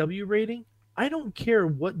AEW rating. I don't care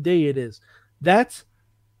what day it is. That's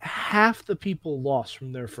half the people lost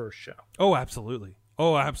from their first show. Oh, absolutely.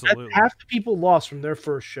 That's half the people lost from their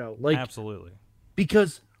first show. Like, absolutely.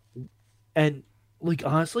 Because, and like,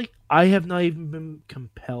 honestly, I have not even been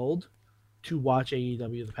compelled to watch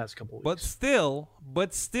AEW the past couple of weeks.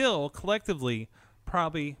 But still, collectively,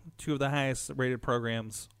 probably two of the highest rated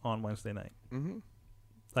programs on Wednesday night. Mm-hmm.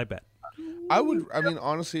 I bet. I mean,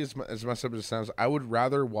 honestly, as messed up as it sounds, I would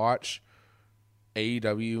rather watch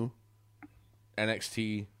AEW,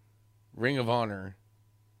 NXT, Ring of Honor,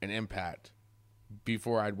 and Impact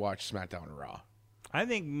before I'd watch SmackDown and Raw. I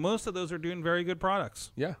think most of those are doing very good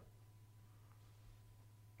products. Yeah.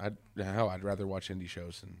 I'd rather watch indie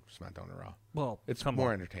shows than SmackDown and Raw. Well, it's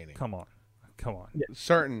more entertaining. Come on. Yeah.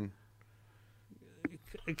 Certain.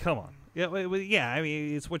 Come on. Yeah. I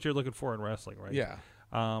mean, it's what you're looking for in wrestling, right? Yeah.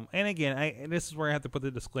 And again, this is where I have to put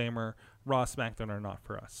the disclaimer: Raw, SmackDown are not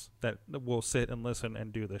for us. That we'll sit and listen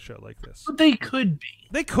and do this show like this. But they could be.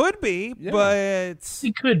 They could be, yeah. But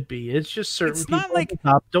they could be. It's just certain it's people not like, at the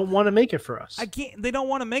top don't want to make it for us. They don't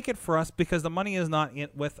want to make it for us because the money is not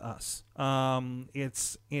with us.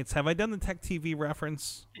 It's. Have I done the Tech TV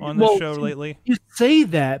reference on the show lately? You say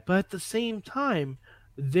that, but at the same time,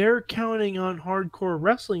 they're counting on hardcore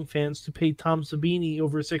wrestling fans to pay Tom Sabini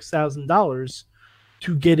over $6,000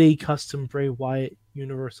 to get a custom Bray Wyatt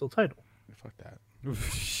Universal title. Fuck that.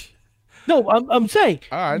 No, I'm saying.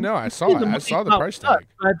 I know. I saw the it. I money's saw the not price with us, tag.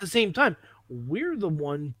 but at the same time, we're the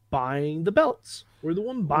one buying the belts. We're the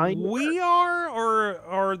one buying. We are, or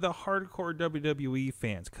are the hardcore WWE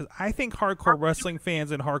fans? Because I think hardcore wrestling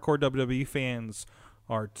fans and hardcore WWE fans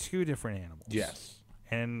are two different animals. Yes.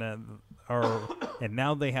 And and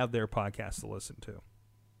now they have their podcast to listen to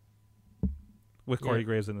with Corey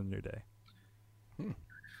Graves and the New Day.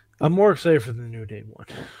 I'm more excited for the New Day one.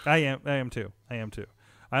 I am too.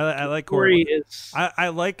 I like Corey Corey. is. I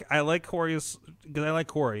like Corey's because I like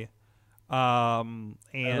Corey. And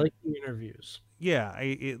I like the interviews. yeah,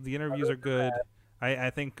 the interviews are good. I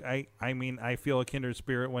think I mean I feel a kindred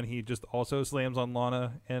spirit when he just also slams on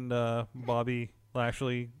Lana and Bobby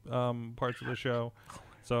Lashley parts of the show.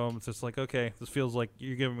 So it's just like, okay, this feels like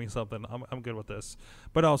you're giving me something. I'm good with this.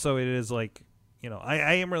 But also it is like, you know,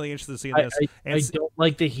 I am really interested to see this. I don't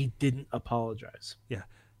like that he didn't apologize. Yeah.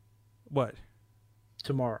 What?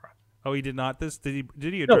 Tomorrow. Oh, he did not. Did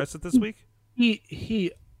he address it this week?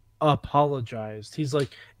 He apologized. He's like,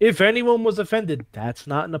 if anyone was offended, that's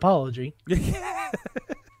not an apology.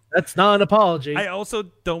 That's not an apology. I also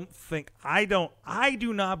don't think I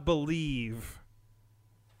do not believe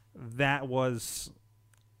that was.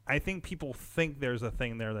 I think people think there's a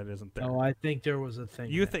thing there that isn't there. No, I think there was a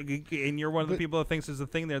thing. You there. think, and you're one of the people that thinks there's a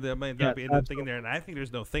thing there that might not be a thing there, and I think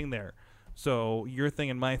there's no thing there. So your thing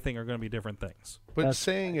and my thing are going to be different things. But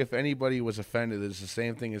saying if anybody was offended is the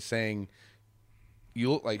same thing as saying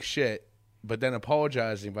you look like shit, but then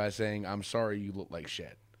apologizing by saying I'm sorry you look like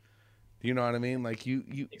shit. Do you know what I mean? Like you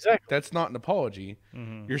Exactly. That's not an apology.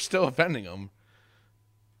 Mm-hmm. You're still offending them.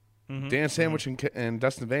 Mm-hmm. Dan Sandwich and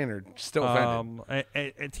Dustin Vane are still offended.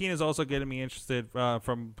 And Tina's also getting me interested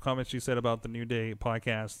from comments she said about the New Day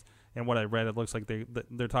podcast and what I read. It looks like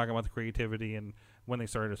they're talking about the creativity and when they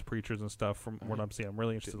started as preachers and stuff. From what I'm seeing, I'm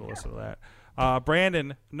really interested to listen to that.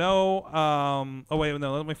 Brandon, no. Oh wait,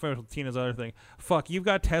 no. Let me finish with Tina's other thing. Fuck, you've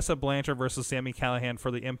got Tessa Blanchard versus Sami Callihan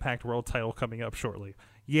for the Impact World Title coming up shortly.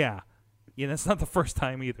 Yeah, that's not the first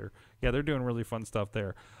time either. Yeah, they're doing really fun stuff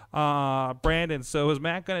there. Brandon, so is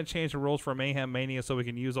Matt going to change the rules for Mayhem Mania so we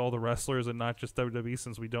can use all the wrestlers and not just WWE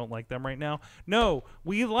since we don't like them right now? No,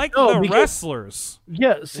 we like the wrestlers.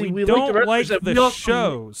 Yeah, see, we don't like the, like the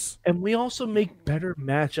shows. And we also make better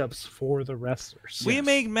matchups for the wrestlers. We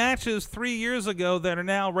make matches 3 years ago that are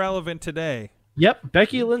now relevant today. Yep,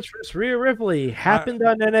 Becky Lynch versus Rhea Ripley happened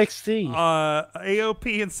on NXT.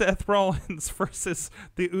 AOP and Seth Rollins versus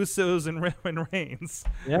the Usos and Roman Reigns.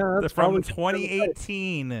 Yeah, that's from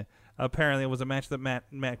 2018. Apparently, it was a match that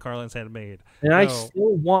Matt Carlins had made. And I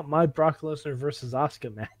still want my Brock Lesnar versus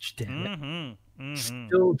Asuka match. Damn it. Mm-hmm.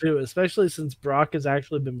 Still do, especially since Brock has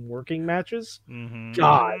actually been working matches. Mm-hmm.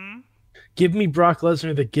 God, give me Brock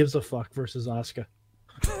Lesnar that gives a fuck versus Asuka.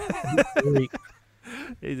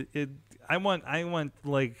 I want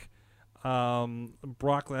like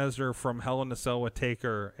Brock Lesnar from Hell in a Cell with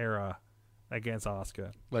Taker era against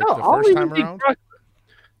Asuka. Like the first time around?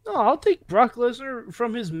 I'll take Brock Lesnar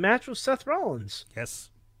from his match with Seth Rollins. Yes.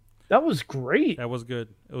 That was great. That was good.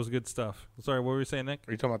 It was good stuff. Sorry, what were you saying, Nick?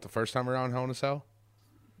 Are you talking about the first time around Hell in a Cell?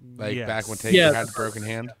 Like back when Taker had the broken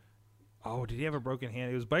hand? Oh, did he have a broken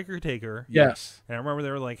hand? It was Biker Taker. Yes. And I remember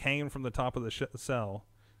they were like hanging from the top of the cell.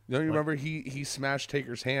 Don't you remember he smashed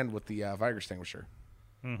Taker's hand with the fire extinguisher?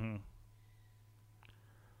 Mm-hmm.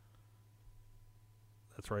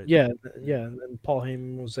 That's right. Yeah, and then Paul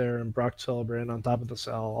Heyman was there, and Brock celebrating on top of the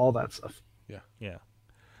cell, all that stuff. Yeah.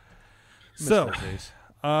 So,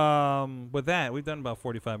 with that, we've done about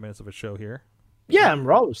 45 minutes of a show here. Yeah, and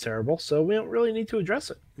Raw was terrible, so we don't really need to address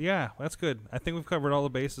it. Yeah, that's good. I think we've covered all the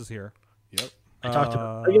bases here. Yep. I talked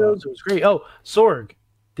about Legos. It was great. Oh, Sorg,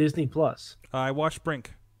 Disney Plus. I watched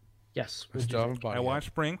Brink. Yes. I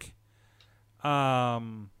watched Brink.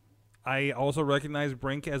 I also recognize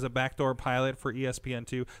Brink as a backdoor pilot for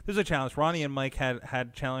ESPN2. There's a challenge. Ronnie and Mike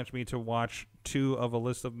had challenged me to watch 2 of a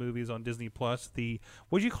list of movies on Disney Plus.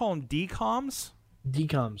 What'd you call them? DComs?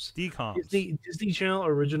 DComs. Disney Channel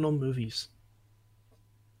original movies.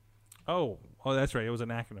 Oh, that's right. It was an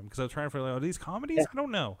acronym because I was trying to figure out, are these comedies? Yeah. I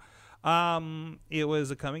don't know. It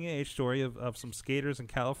was a coming-of-age story of some skaters in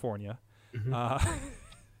California. Mm-hmm.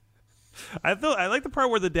 I like the part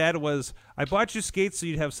where the dad was, I bought you skates so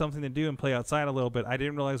you'd have something to do and play outside a little bit. I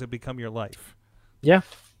didn't realize it'd become your life. Yeah.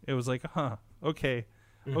 It was like, okay.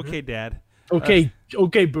 Mm-hmm. Okay, Dad. Okay,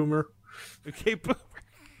 boomer. Okay, boomer.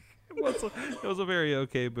 It was a very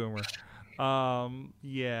okay boomer.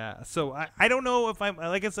 Yeah. So I don't know if I'm,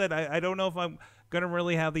 like I said, I don't know if I'm going to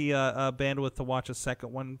really have the bandwidth to watch a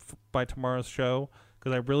second one by tomorrow's show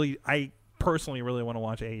because I personally really want to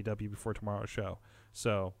watch AEW before tomorrow's show.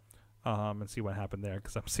 So and see what happened there,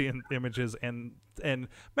 because I'm seeing images and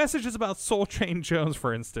messages about Soul Train Jones,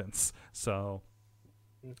 for instance. So,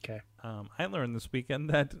 Okay. I learned this weekend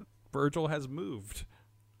that Virgil has moved.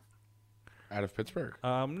 Out of Pittsburgh.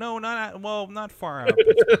 No, not far out of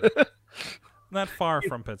Pittsburgh. Not far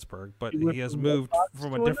from Pittsburgh, but he has moved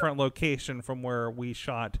from a different location from where we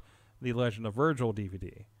shot the Legend of Virgil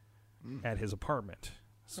DVD at his apartment.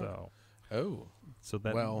 So,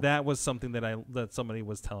 that was something that somebody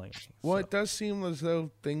was telling me. Well, so. it does seem as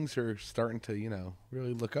though things are starting to,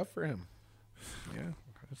 really look up for him. Yeah.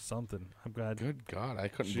 Something. I'm glad. Good God, I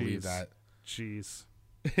couldn't believe that. Jeez.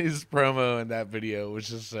 His promo in that video was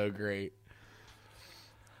just so great.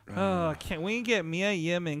 Can we get Mia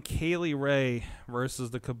Yim and Kaylee Ray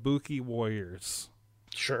versus the Kabuki Warriors?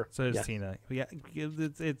 Sure. Says Yes. Tina. Yeah,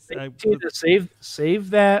 Save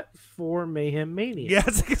that for Mayhem Mania.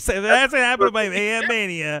 Yes, that's what happened by Mayhem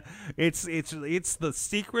Mania. It's the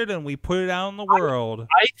secret, and we put it out in the world.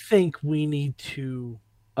 I think we need to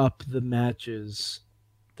up the matches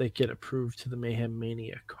that get approved to the Mayhem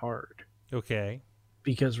Mania card. Okay.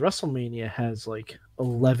 Because WrestleMania has like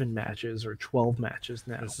 11 matches or 12 matches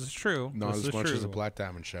now. This is true. Not this as is much true. as a Black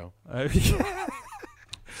Diamond show. Yeah.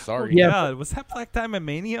 Sorry. Yeah, was that Black Diamond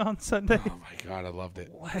Mania on Sunday? Oh my God, I loved it.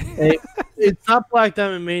 It's not Black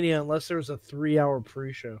Diamond Mania unless there's a 3-hour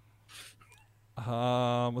pre-show.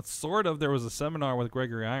 Sort of. There was a seminar with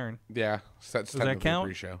Gregory Iron. Yeah, does that count?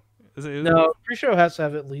 Pre-show. No, pre-show has to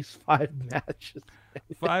have at least 5 matches.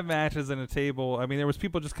 5 matches and a table. I mean, there was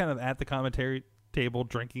people just kind of at the commentary table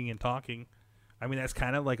drinking and talking. I mean, that's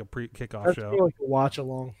kind of like a pre-kickoff That's show. like a watch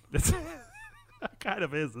along. It kind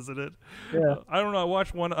of is, isn't it? Yeah. I don't know. I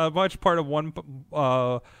watched part of one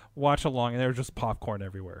watch along, and there was just popcorn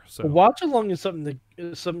everywhere. So Watch along is something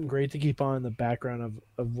great to keep on in the background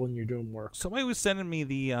of when you're doing work. somebody was sending me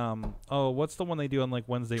the what's the one they do on like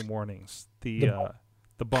Wednesday mornings? The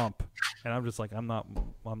bump, and I'm just like, I'm not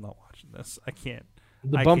watching this. I can't.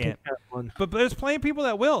 The bump can't. is one. But there's plenty of people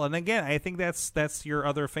that will, and again, I think that's your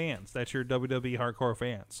other fans. That's your WWE hardcore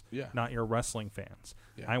fans, not your wrestling fans.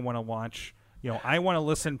 Yeah. I want to watch. I want to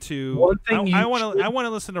listen to. One thing I want to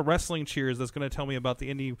listen to Wrestling Cheers. That's going to tell me about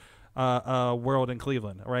the indie world in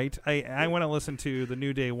Cleveland, right? I want to listen to the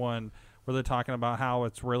New Day one where they're talking about how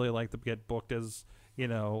it's really like to get booked as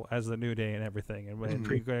as the New Day and everything, and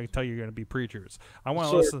you're going to tell you're going to be preachers. I want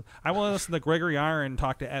to listen. I want to listen to Gregory Iron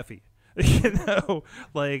talk to Effie. That's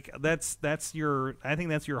your. I think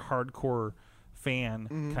that's your hardcore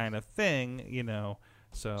fan kind of thing.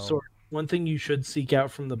 So one thing you should seek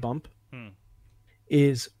out from the bump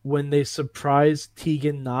is when they surprise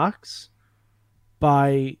Tegan Knox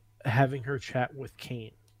by having her chat with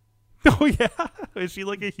Kane. Oh yeah, is she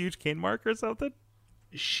like a huge Kane mark or something?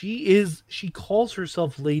 She calls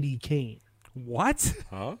herself Lady Kane. What?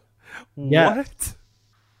 Huh? Yeah. What?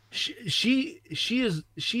 She is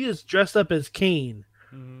dressed up as Kane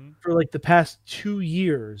for like the past 2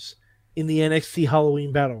 years in the NXT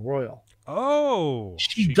Halloween Battle Royal. Oh,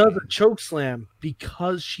 she does a choke slam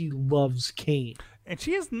because she loves Kane. And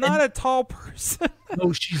she is not a tall person.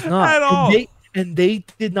 No, she's not at all. And they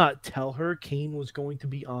did not tell her Kane was going to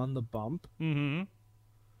be on the bump. Mm-hmm.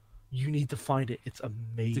 You need to find it. It's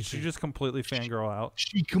amazing. Did she just completely fangirl out?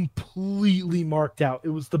 She completely marked out. It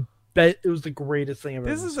was the best. It was the greatest thing I've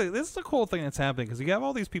ever seen. This is a cool thing that's happening, because you have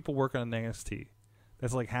all these people working on NXT.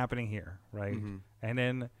 That's like happening here, right? Mm-hmm. And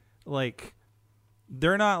then like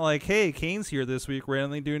they're not like, hey, Kane's here this week,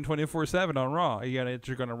 randomly doing 24/7 on Raw.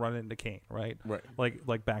 You're gonna run into Kane, right? Right.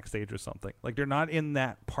 Like backstage or something. Like they're not in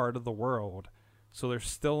that part of the world, so they're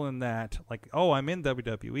still in that like, oh, I'm in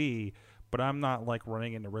WWE, but I'm not like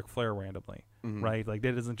running into Ric Flair randomly, right? Like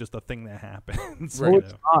that isn't just a thing that happens. No,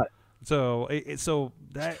 it's not. So so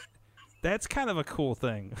that's kind of a cool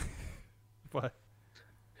thing, but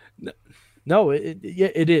no, it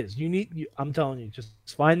is. I'm telling you, just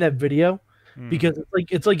find that video because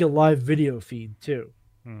it's like a live video feed too,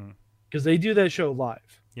 because they do that show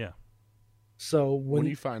live. Yeah. So when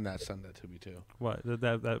you find that, send that to me too. What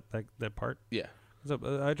that part? Yeah. So,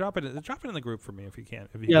 drop it in the group for me if you can.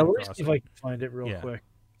 Let me see if I can find it real quick.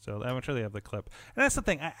 So I'm sure they have the clip, and that's the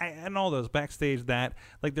thing. I and all those backstage that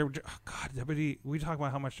like they're WWE. We talk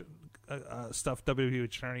about how much stuff WWE is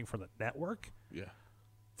generating for the network. Yeah,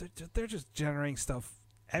 they're just generating stuff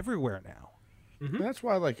everywhere now. Mm-hmm. That's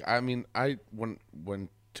why, like, I mean, when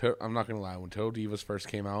I'm not gonna lie, when Total Divas first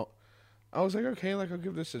came out, I was like, okay, like I'll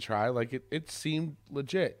give this a try. Like it seemed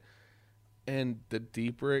legit, and the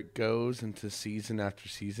deeper it goes into season after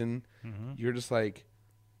season, you're just like,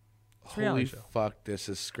 holy fuck, this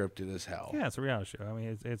is scripted as hell. Yeah, it's a reality show. I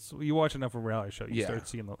mean, it's you watch enough of a reality show, you start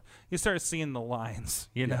seeing the lines,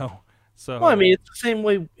 you know. So Well, I mean, it's the same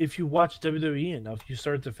way if you watch WWE enough, you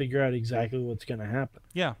start to figure out exactly what's going to happen.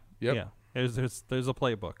 yeah, Yep. yeah. There's a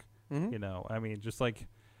playbook. Mhm. You know, I mean, just like,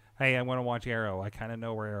 hey, I want to watch Arrow. I kind of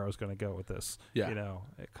know where Arrow's going to go with this. Yeah. You know,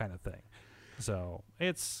 kind of thing. So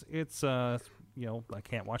it's you know, I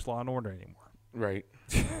can't watch Law and Order anymore Right.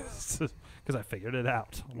 because I figured it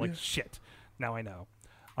out. I'm like, shit. Now I know.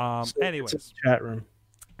 So it's Anyways, in the chat room.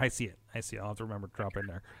 I see it. I'll have to remember to drop in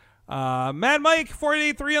there. Mad Mike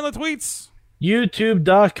 483 on the tweets.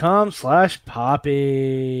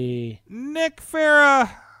 YouTube.com/Poppy. Nick Farrah.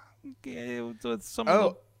 With some of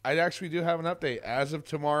Oh, I actually do have an update. As of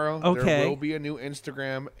tomorrow, Okay. there will be a new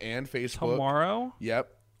Instagram and the Facebook. tomorrow.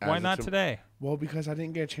 Yep. Why As not of today? Well, because I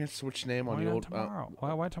didn't get a chance to switch name on Why the not old. tomorrow?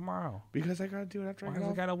 Why tomorrow? Because I gotta do it after I Why get do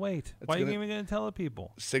we off. gotta wait? It's Why are you gonna- even gonna tell the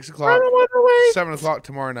people? 6 o'clock, 7 o'clock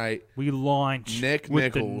tomorrow night. We launch Nick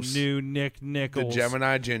with Nichols. the new Nick The Nichols.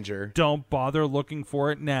 Gemini Ginger. Don't bother looking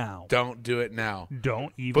for it now. Don't do it now.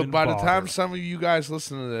 Don't even. But by the bother. time some of you guys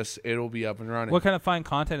listen to this, it'll be up and running. What kind of fine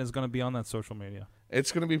content is going to be on that social media?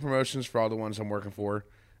 It's going to be promotions for all the ones I'm working for.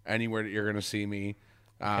 Anywhere that you're going to see me.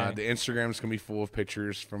 Okay. The Instagram's going to be full of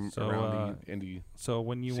pictures from So, around the indie. So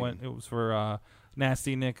when you Scene. went, it was for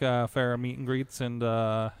nasty Nick Farrah meet and greets, and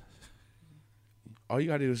All you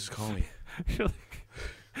got to do is just call me. you're like,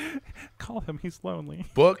 call him. He's lonely.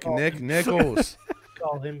 Book Nick Nichols.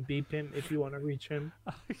 Call him, beep him if you want to reach him.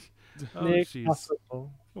 Oh Nick jeez.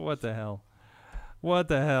 Possible. What the hell? What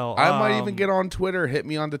the hell? I might even get on Twitter. Hit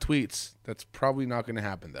me on the tweets. That's probably not going to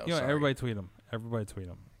happen, though. You know, Sorry. everybody tweet him. Everybody tweet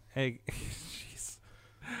him. Hey, jeez.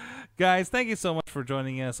 Guys, thank you so much for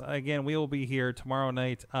joining us. Again, we will be here tomorrow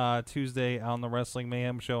night, Tuesday, on the Wrestling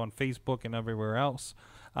Mayhem Show on Facebook and everywhere else,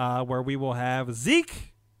 where we will have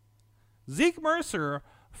Zeke Mercer,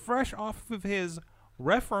 fresh off of his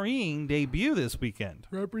refereeing debut this weekend,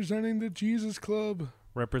 Representing the Jesus Club.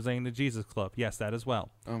 representing the Jesus Club. Yes, that as well.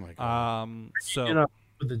 Oh, my God. Do So not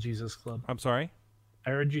fuck with the Jesus Club. I'm sorry. I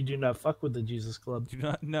heard you do not fuck with the Jesus Club. Do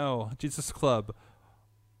not know Jesus Club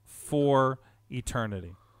for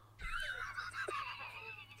eternity.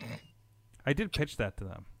 I did pitch that to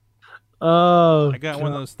them. Oh, I got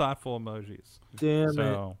one of those thoughtful emojis. damn it.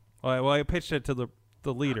 So, well, I pitched it to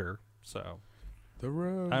the leader. So The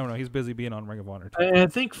road. I don't know. He's busy being on Ring of Honor. I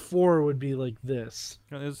think 4 would be like this,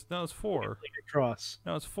 No, it's 4. like a cross.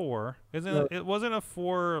 No, it's 4. Isn't No. it? Wasn't a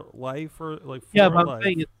 4 life or like 4 Yeah, but I'm life?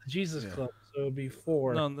 saying it's the Jesus Club, so it would be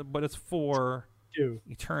 4. No, but it's 4 2.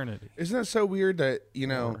 eternity. Isn't that so weird that, you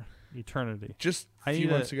know, For eternity. just a I few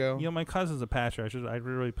need months ago? You know, my cousin's a pastor. I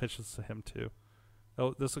really pitch this to him too.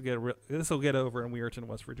 Oh, this will get over in Weirton,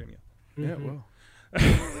 West Virginia. Yeah, well.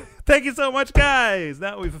 Thank you so much, guys.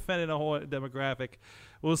 Now we've offended a whole demographic.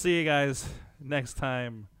 We'll see you guys next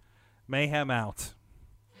time. Mayhem out.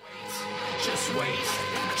 Just wait,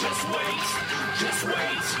 just wait, just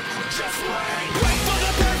wait, just wait. Wait for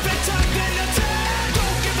the perfect time, then attack.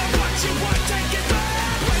 Don't give up what you want, take it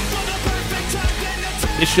back. Wait for the perfect time, then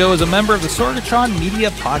attack. This show is a member of the Sorgatron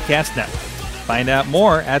Media Podcast Network. Find out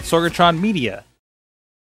more at sorgatronmedia.com.